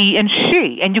as he and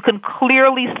she, and you can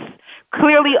clearly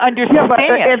understand. Yeah, but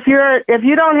if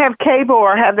you don't have cable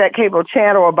or have that cable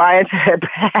channel or buy into that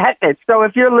package, so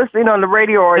if you're listening on the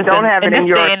radio or don't have it in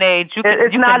your day and age,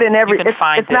 it's not in every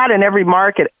market. It's not in every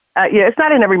market,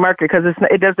 because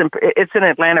it's in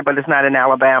Atlanta, but it's not in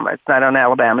Alabama. It's not on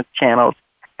Alabama's channels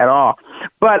at all.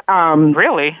 But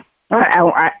really,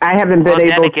 I haven't been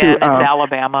able to it's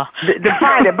Alabama to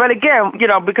find it. But again,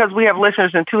 because we have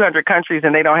listeners in 200 countries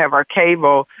and they don't have our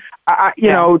cable.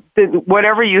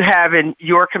 Whatever you have in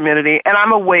your community, and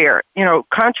I'm aware,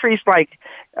 countries like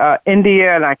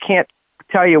India, and I can't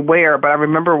tell you where, but I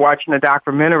remember watching a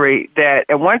documentary that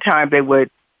at one time they would,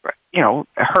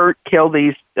 hurt, kill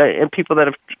these people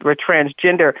that were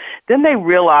transgender. Then they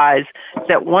realized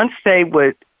that once they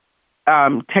would,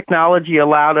 technology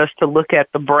allowed us to look at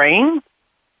the brain,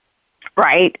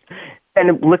 right,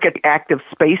 and look at the active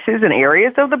spaces and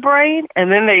areas of the brain, and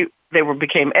then they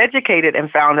became educated and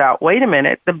found out, wait a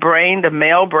minute, the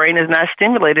male brain is not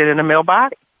stimulated in a male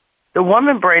body. The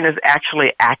woman brain is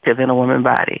actually active in a woman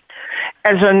body.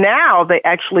 And so now they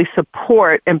actually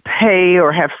support and pay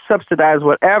or have subsidized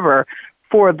whatever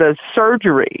for the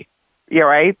surgery. Yeah,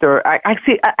 right. I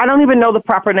don't even know the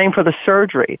proper name for the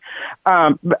surgery.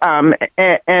 And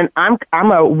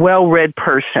I'm a well-read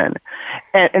person.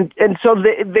 And so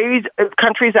these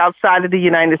countries outside of the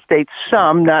United States,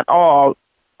 some, not all,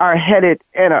 are headed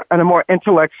in a more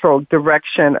intellectual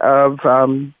direction of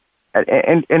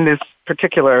in this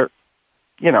particular,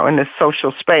 in this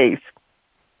social space.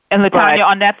 And LaTanya,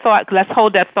 on that thought, let's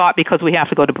hold that thought, because we have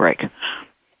to go to break.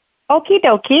 Okie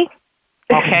dokie.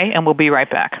 Okay, and we'll be right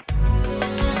back.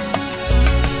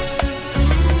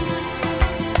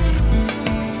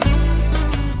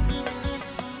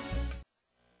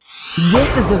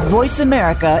 This is the Voice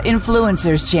America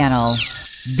Influencers Channel.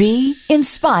 Be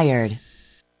inspired.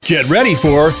 Get ready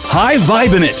for High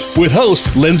Vibin' It with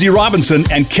host Lindsay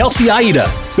Robinson and Kelsey Aida.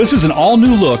 This is an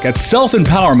all-new look at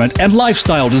self-empowerment and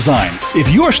lifestyle design.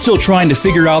 If you are still trying to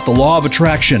figure out the law of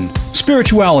attraction,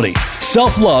 spirituality,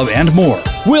 self-love, and more,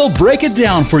 we'll break it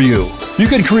down for you. You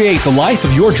can create the life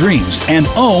of your dreams and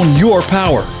own your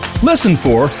power. Listen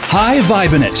for High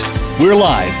Vibin' It. We're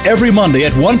live every Monday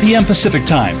at 1 p.m. Pacific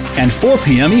Time and 4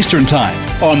 p.m. Eastern Time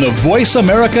on the Voice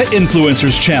America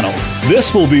Influencers Channel.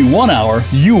 This will be 1 hour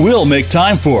you will make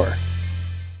time for.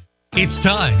 It's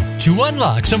time to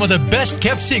unlock some of the best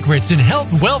kept secrets in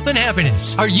health, wealth, and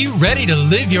happiness. Are you ready to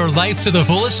live your life to the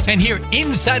fullest and hear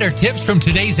insider tips from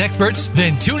today's experts?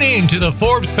 Then tune in to the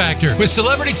Forbes Factor with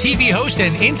celebrity TV host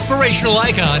and inspirational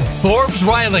icon, Forbes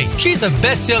Riley. She's a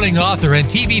best-selling author and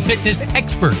TV fitness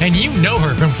expert, and you know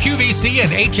her from QVC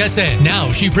and HSN. Now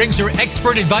she brings her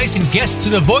expert advice and guests to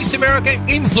the Voice America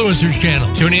Influencers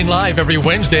channel. Tune in live every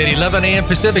Wednesday at 11 a.m.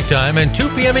 Pacific Time and 2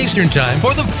 p.m. Eastern Time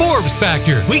for the Forbes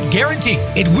Factor. We guarantee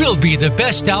it will be the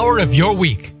best hour of your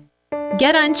week.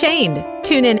 Get Unchained.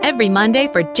 Tune in every Monday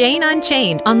for Jane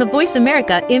Unchained on the Voice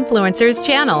America Influencers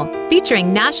channel,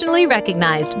 featuring nationally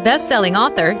recognized best-selling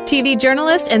author, TV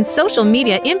journalist, and social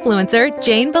media influencer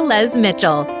Jane Velez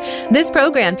Mitchell. This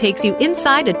program takes you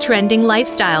inside a trending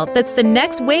lifestyle that's the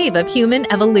next wave of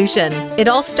human evolution. It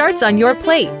all starts on your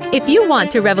plate. If you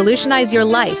want to revolutionize your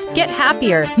life, get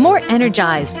happier, more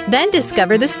energized, then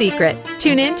discover the secret.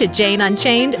 Tune in to Jane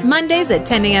Unchained Mondays at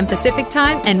 10 a.m. Pacific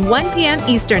Time and 1 p.m.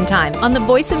 Eastern Time on the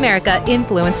Voice America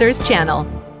Influencers channel.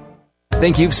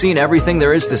 Think you've seen everything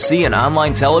there is to see in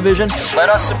online television? Let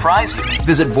us surprise you.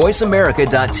 Visit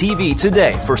voiceamerica.tv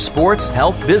today for sports,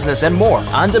 health, business, and more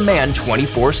on demand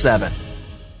 24/7.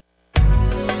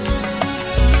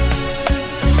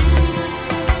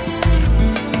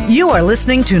 You are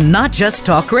listening to Not Just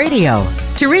Talk Radio.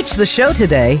 To reach the show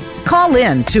today, call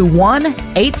in to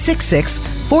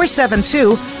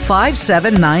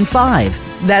 1-866-472-5795.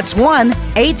 That's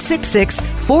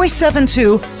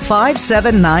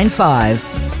 1-866-472-5795.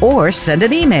 Or send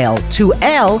an email to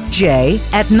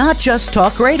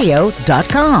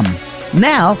lj@notjusttalkradio.com.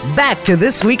 Now, back to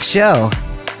this week's show.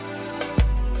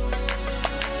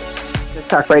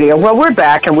 Talk Radio. Well, we're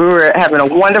back, and we were having a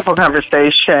wonderful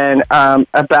conversation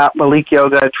about Malik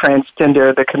Yoga,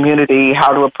 transgender, the community,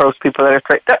 how to approach people that are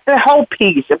straight, the whole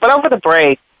piece. But over the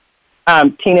break,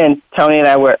 Tina and Tony and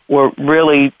I were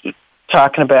really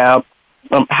talking about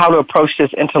how to approach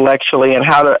this intellectually and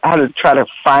how to try to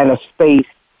find a space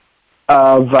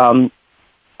of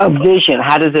vision.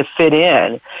 How does it fit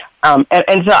in?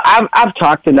 And so I've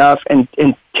talked enough, and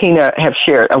Tina have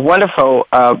shared a wonderful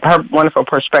her wonderful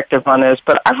perspective on this.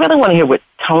 But I really want to hear what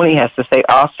Tony has to say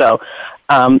also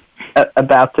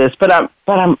about this. But I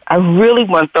really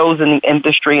want those in the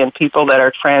industry and people that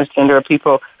are transgender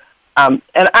people. And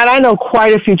I know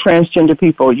quite a few transgender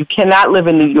people. You cannot live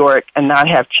in New York and not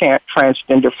have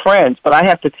transgender friends. But I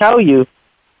have to tell you,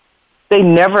 they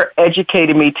never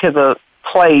educated me to the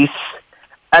place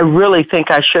I really think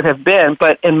I should have been.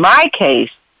 But in my case,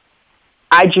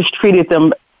 I just treated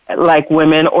them like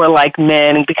women or like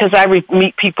men because I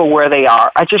meet people where they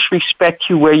are. I just respect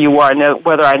you where you are,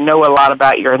 whether I know a lot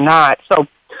about you or not. So,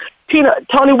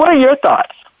 Tony, what are your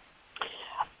thoughts?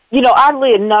 You know,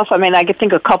 oddly enough, I mean, I could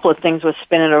think a couple of things were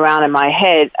spinning around in my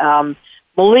head.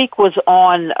 Malik was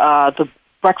on the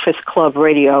Breakfast Club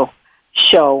radio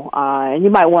show, and you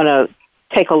might want to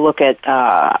take a look at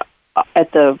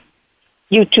the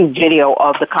YouTube video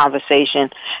of the conversation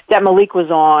that Malik was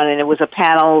on, and it was a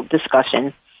panel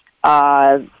discussion.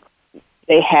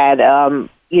 They had, a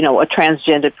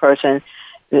transgender person,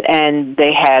 and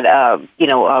they had, a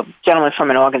gentleman from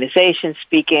an organization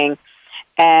speaking,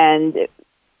 and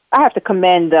I have to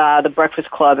commend the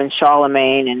Breakfast Club and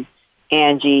Charlemagne and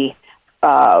Angie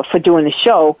for doing the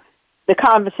show. The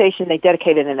conversation, they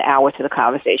dedicated an hour to the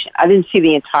conversation. I didn't see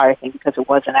the entire thing because it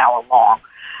was an hour long.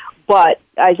 But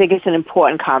I think it's an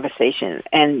important conversation,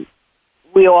 and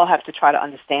we all have to try to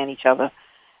understand each other.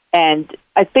 And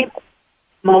I think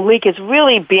Malik is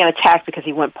really being attacked because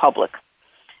he went public.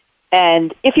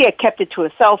 And if he had kept it to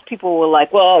himself, people were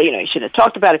like, well, he shouldn't have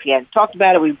talked about it. If he hadn't talked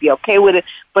about it, we'd be okay with it.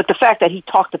 But the fact that he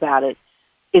talked about it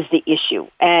is the issue.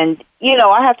 And,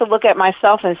 I have to look at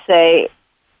myself and say,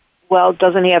 well,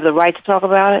 doesn't he have the right to talk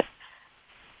about it?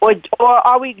 Or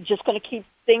are we just going to keep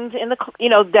things in the,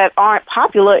 that aren't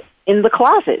popular in the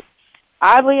closet?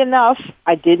 Oddly enough,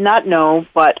 I did not know,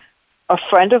 but a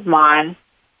friend of mine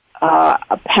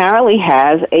apparently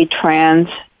has a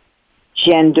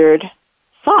transgendered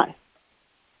son.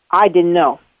 I didn't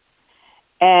know.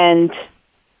 And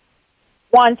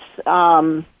once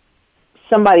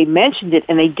somebody mentioned it,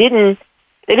 and they didn't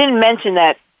mention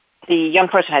that the young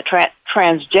person had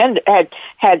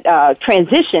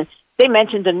transitioned. They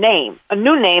mentioned a name, a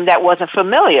new name that wasn't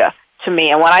familiar to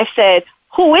me. And when I said,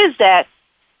 "Who is that?"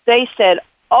 they said,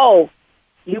 "Oh,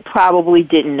 you probably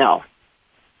didn't know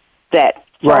that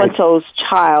so-and-so's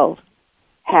child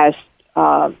is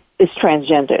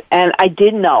transgendered." And I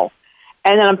didn't know.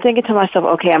 And then I'm thinking to myself,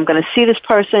 okay, I'm going to see this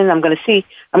person. I'm going to see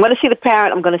the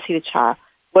parent. I'm going to see the child.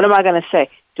 What am I going to say?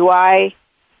 Do I,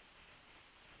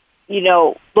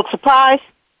 look surprised?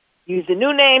 use the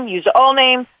new name, use the old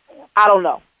name. I don't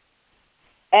know.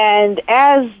 And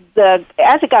as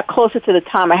it got closer to the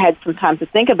time, I had some time to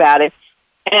think about it,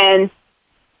 and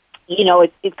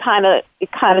it kind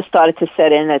of started to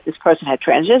set in that this person had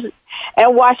transgender,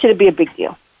 and why should it be a big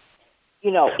deal?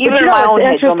 Even in my own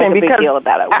head, don't make a big deal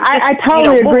about it. I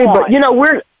totally agree, but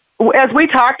as we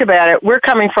talked about it, we're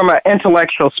coming from an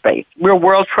intellectual space. We're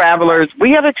world travelers.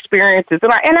 We have experiences,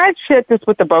 and I shared this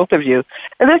with the both of you.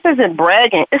 And this isn't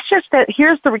bragging. It's just that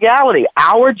here's the reality: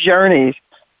 our journeys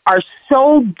are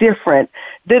so different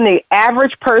than the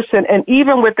average person, and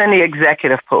even within the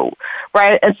executive pool,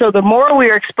 right? And so the more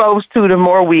we're exposed to, the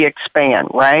more we expand,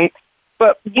 right?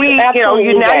 But now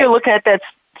you're looking at that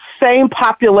same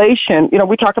population.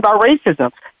 We talk about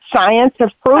racism. Science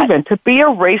has proven to be a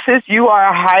racist, you are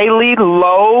a highly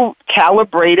low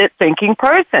calibrated thinking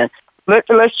person.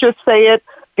 Let's just say it,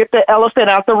 get the elephant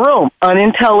out the room.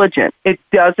 Unintelligent. It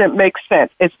doesn't make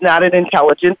sense. It's not an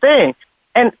intelligent thing.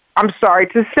 And I'm sorry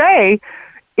to say,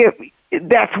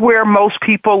 that's where most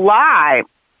people lie.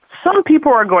 Some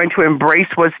people are going to embrace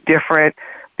what's different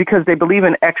because they believe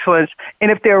in excellence.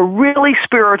 And if they're really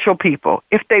spiritual people,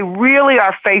 if they really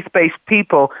are faith-based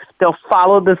people, they'll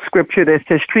follow the scripture that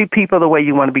says treat people the way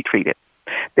you want to be treated.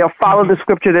 They'll follow the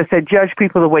scripture that said judge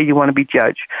people the way you want to be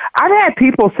judged. I've had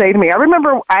people say to me, I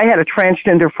remember I had a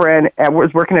transgender friend. I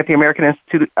was working at the American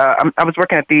Institute. I was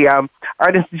working at the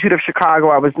Art Institute of Chicago.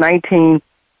 I was 19.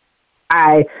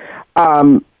 I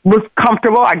was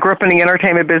comfortable. I grew up in the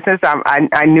entertainment business.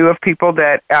 I knew of people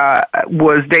that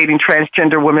was dating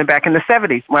transgender women back in the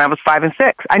 70s when I was 5 and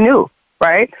 6. I knew,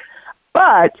 right?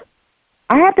 But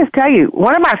I have to tell you,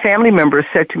 one of my family members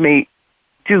said to me,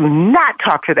 do not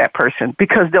talk to that person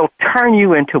because they'll turn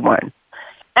you into one.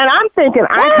 And I'm thinking,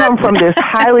 I come from this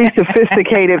highly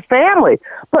sophisticated family,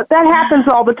 but that happens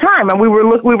all the time. And we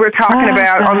were talking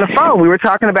about on the phone, we were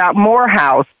talking about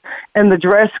Morehouse and the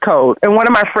dress code. And one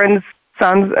of my friends'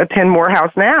 sons attend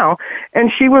Morehouse now, and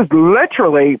she was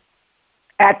literally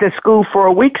at the school for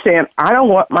a week saying, I don't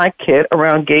want my kid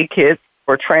around gay kids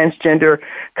or transgender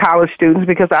college students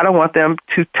because I don't want them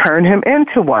to turn him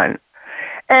into one.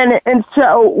 And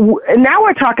so now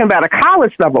we're talking about a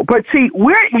college level. But see,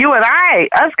 you and I,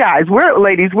 us guys,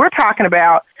 we're talking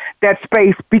about that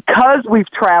space because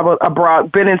we've traveled abroad,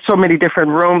 been in so many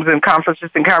different rooms and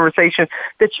conferences and conversations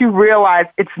that you realize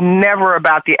it's never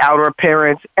about the outer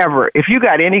appearance ever. If you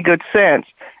got any good sense,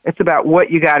 it's about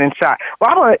what you got inside.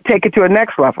 Well, I want to take it to a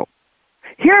next level.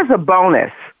 Here's a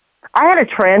bonus. I had a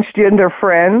transgender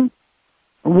friend,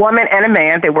 woman and a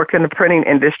man. They worked in the printing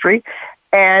industry.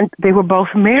 And they were both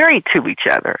married to each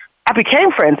other. I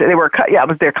became friends, and I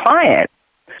was their client.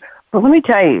 But let me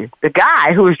tell you, the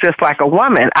guy who was just like a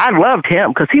woman, I loved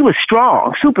him because he was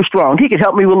strong, super strong. He could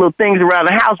help me with little things around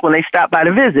the house when they stopped by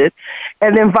to visit,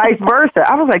 and then vice versa.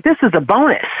 I was like, this is a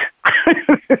bonus.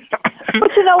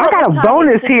 But you know what? I got a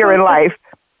bonus here in life.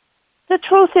 The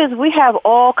truth is we have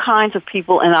all kinds of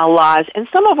people in our lives, and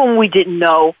some of them we didn't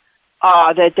know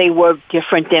that they were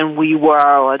different than we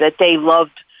were or that they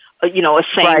loved a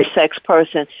same-sex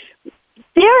person.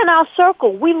 They're in our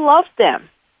circle. We love them.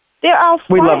 They're our friends.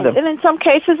 We love them. And in some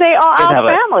cases, they are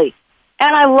our family.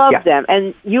 And I love them.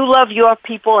 And you love your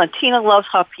people, and Tina loves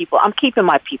her people. I'm keeping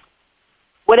my people.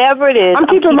 Whatever it is, I'm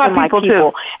keeping my people,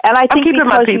 too. And I think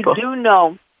because we do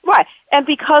know, right, and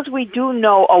because we do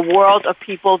know a world of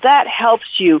people, that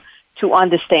helps you to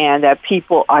understand that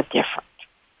people are different.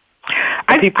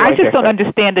 I just don't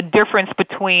understand the difference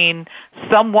between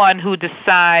someone who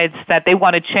decides that they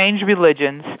want to change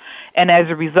religions, and as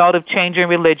a result of changing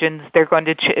religions, they're going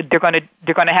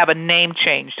to have a name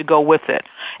change to go with it,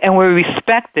 and we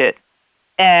respect it.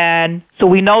 And so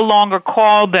we no longer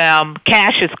call them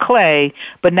Cassius Clay,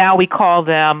 but now we call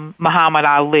them Muhammad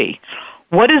Ali.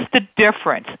 What is the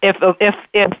difference if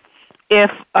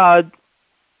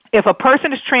a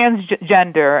person is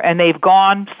transgender and they've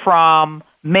gone from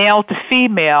male to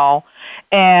female,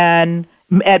 and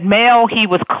at male he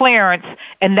was Clarence,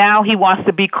 and now he wants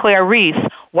to be Clarice?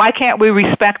 Why can't we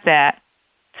respect that?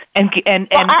 And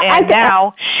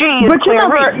now she is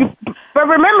Clarice. But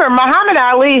remember, Muhammad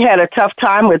Ali had a tough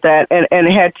time with that, and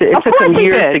it took him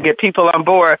years to get people on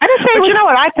board. I didn't say but you know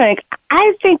what I think?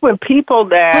 I think when people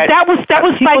that was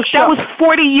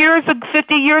 40 years,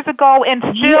 50 years ago, and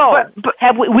still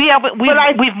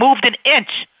we've moved an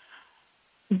inch.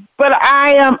 But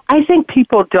I think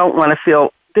people don't want to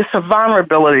feel this a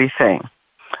vulnerability thing.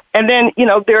 And then,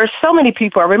 there are so many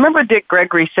people. I remember Dick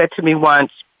Gregory said to me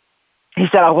once, he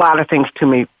said a lot of things to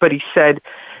me, but he said,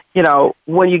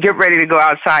 when you get ready to go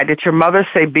outside, did your mother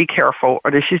say, be careful,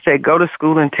 or did she say, go to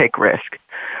school and take risk?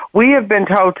 We have been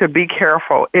told to be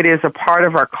careful. It is a part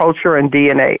of our culture and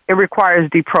DNA. It requires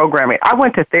deprogramming. I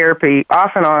went to therapy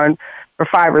off and on for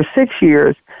 5 or 6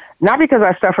 years, not because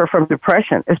I suffer from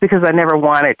depression. It's because I never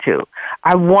wanted to.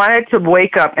 I wanted to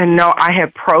wake up and know I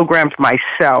had programmed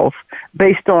myself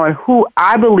based on who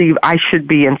I believe I should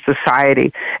be in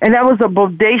society. And that was a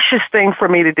bodacious thing for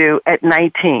me to do at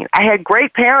 19. I had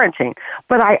great parenting,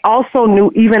 but I also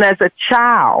knew even as a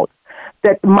child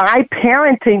that my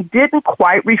parenting didn't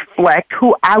quite reflect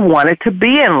who I wanted to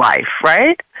be in life,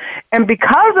 right? And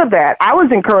because of that, I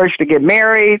was encouraged to get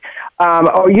married,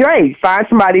 find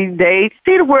somebody to date,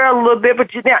 see the world a little bit, but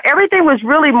now everything was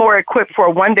really more equipped for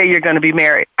one day you're going to be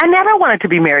married. I never wanted to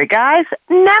be married, guys.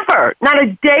 Never. Not a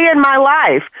day in my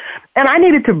life. And I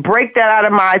needed to break that out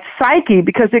of my psyche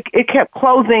because it kept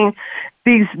closing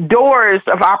these doors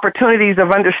of opportunities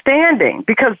of understanding,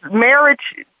 because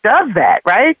marriage does that,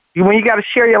 right? When you got to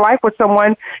share your life with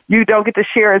someone, you don't get to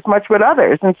share as much with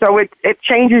others. And so it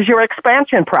changes your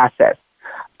expansion process.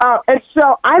 And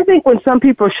so I think when some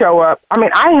people show up,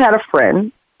 I had a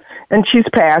friend, and she's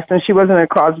passed, and she wasn't in a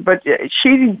cause, but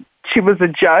she was a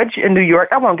judge in New York.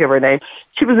 I won't give her name.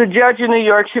 She was a judge in New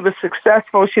York. She was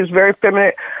successful. She was very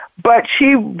feminine, but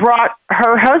she brought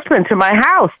her husband to my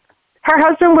house. Her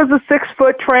husband was a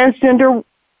 6-foot transgender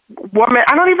woman.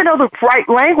 I don't even know the right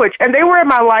language. And they were in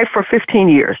my life for 15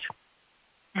 years.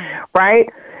 Right?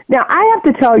 Now, I have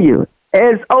to tell you,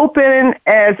 as open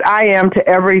as I am to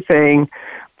everything,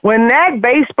 when that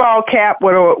baseball cap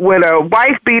with a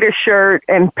wife beater shirt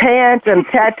and pants and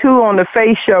tattoo on the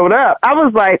face showed up, I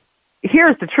was like,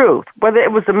 here's the truth. Whether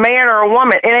it was a man or a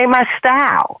woman, it ain't my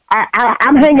style.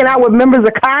 I'm hanging out with members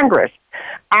of Congress.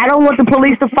 I don't want the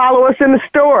police to follow us in the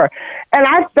store. And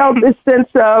I felt this sense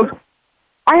of,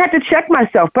 I had to check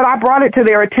myself, but I brought it to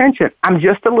their attention. I'm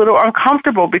just a little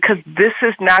uncomfortable because this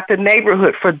is not the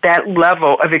neighborhood for that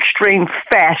level of extreme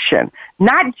fashion.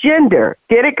 Not gender.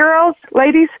 Get it, girls,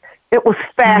 ladies? It was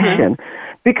fashion.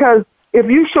 Mm-hmm. Because if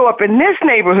you show up in this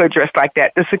neighborhood dressed like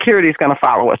that, the security is going to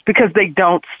follow us because they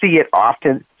don't see it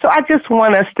often. So I just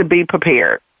want us to be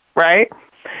prepared, right?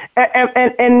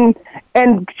 And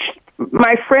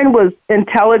my friend was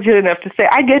intelligent enough to say,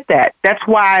 I get that. That's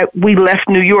why we left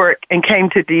New York and came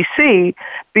to D.C.,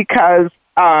 because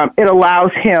it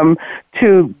allows him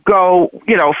to go,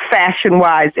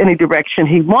 fashion-wise any direction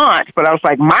he wants. But I was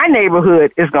like, my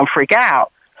neighborhood is going to freak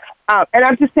out. And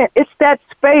I'm just saying, it's that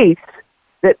space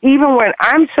that even when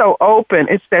I'm so open,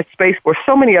 it's that space where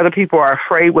so many other people are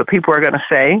afraid what people are going to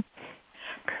say.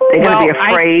 They're going to be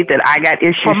afraid that I got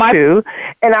issues too.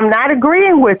 And I'm not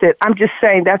agreeing with it. I'm just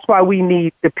saying that's why we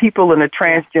need the people in the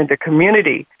transgender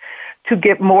community to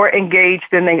get more engaged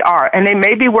than they are. And they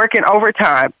may be working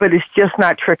overtime, but it's just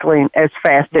not trickling as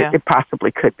fast as it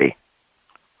possibly could be.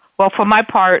 Well, for my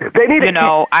part,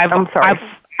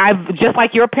 I've just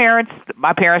like your parents,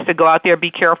 my parents to go out there,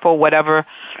 be careful, whatever.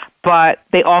 But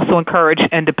they also encourage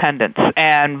independence.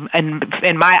 And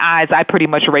in my eyes, I pretty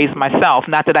much raised myself.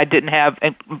 Not that I didn't have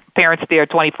parents there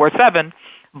 24/7,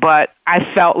 but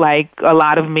I felt like a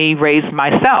lot of me raised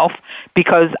myself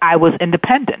because I was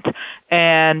independent.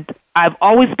 And I've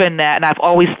always been that, and I've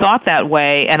always thought that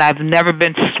way, and I've never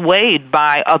been swayed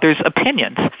by others'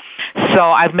 opinions. So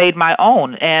I've made my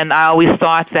own, and I always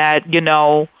thought that,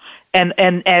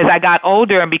 and as I got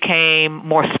older and became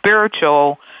more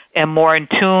spiritual and more in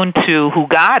tune to who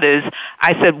God is,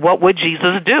 I said, what would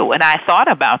Jesus do? And I thought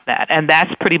about that. And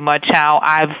that's pretty much how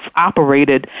I've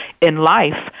operated in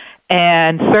life.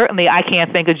 And certainly I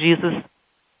can't think of Jesus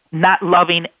not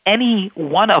loving any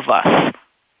one of us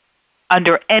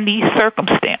under any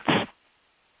circumstance.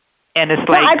 And it's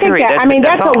like, I think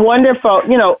that's a wonderful,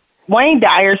 Wayne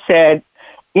Dyer said,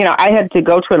 I had to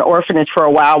go to an orphanage for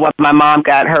a while while my mom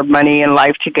got her money and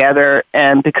life together.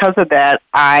 And because of that,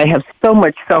 I have so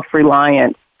much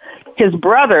self-reliance. His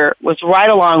brother was right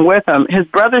along with him. His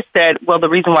brother said, well, the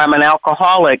reason why I'm an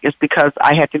alcoholic is because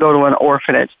I had to go to an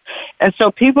orphanage. And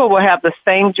so people will have the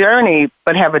same journey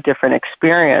but have a different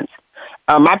experience.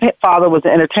 My father was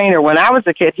an entertainer. When I was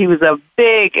a kid, he was a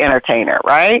big entertainer,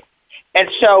 right? And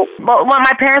so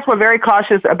my parents were very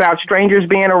cautious about strangers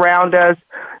being around us.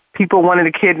 People wanted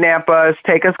to kidnap us,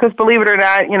 take us, because believe it or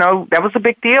not, that was a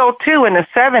big deal, too, in the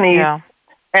 70s. Yeah.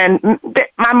 And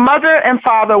my mother and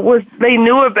father, they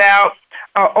knew about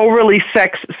overly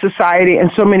sex society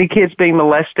and so many kids being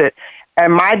molested.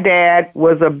 And my dad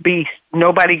was a beast.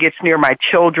 Nobody gets near my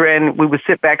children. We would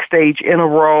sit backstage in a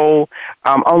row.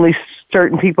 Only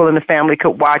certain people in the family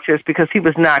could watch us because he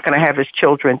was not going to have his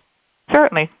children.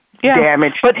 Certainly.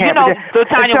 damage. But so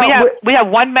Tanya, we have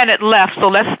 1 minute left, so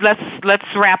let's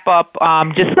wrap up.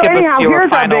 Just give us your here's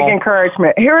final. Our big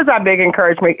encouragement. Here's our big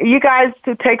encouragement. You guys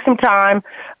to take some time,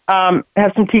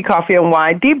 have some tea, coffee, and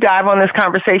wine. Deep dive on this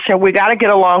conversation. We got to get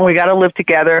along. We got to live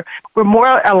together. We're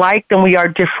more alike than we are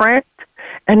different.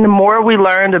 And the more we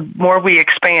learn, the more we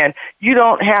expand. You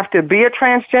don't have to be a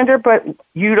transgender, but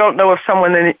you don't know if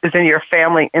someone is in your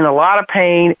family in a lot of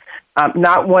pain,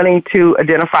 not wanting to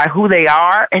identify who they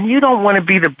are, and you don't want to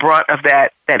be the brunt of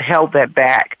that held that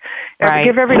back. Right.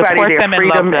 Give everybody their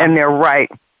freedom and their right.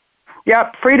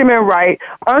 Yep, freedom and right.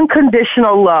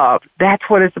 Unconditional love. That's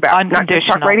what it's about. Unconditional. Not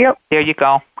just talk radio. There you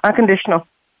go. Unconditional.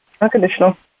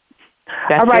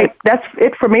 That's all right, that's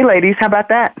it for me, ladies. How about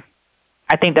that?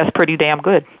 I think that's pretty damn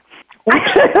good.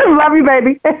 Love you,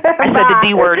 baby. I said the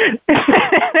D word.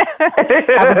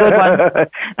 Have a good one.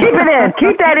 Keep it in.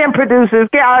 Keep that in, producers.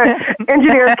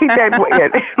 Engineers, keep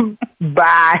that in.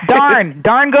 Bye.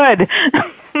 Darn good.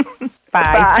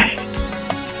 Bye.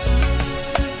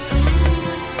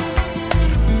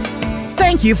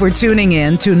 Thank you for tuning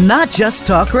in to Not Just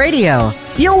Talk Radio.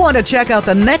 You'll want to check out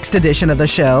the next edition of the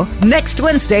show next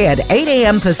Wednesday at 8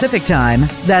 a.m. Pacific Time.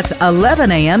 That's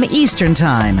 11 a.m. Eastern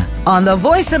Time on the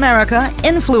Voice America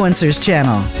Influencers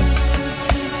Channel.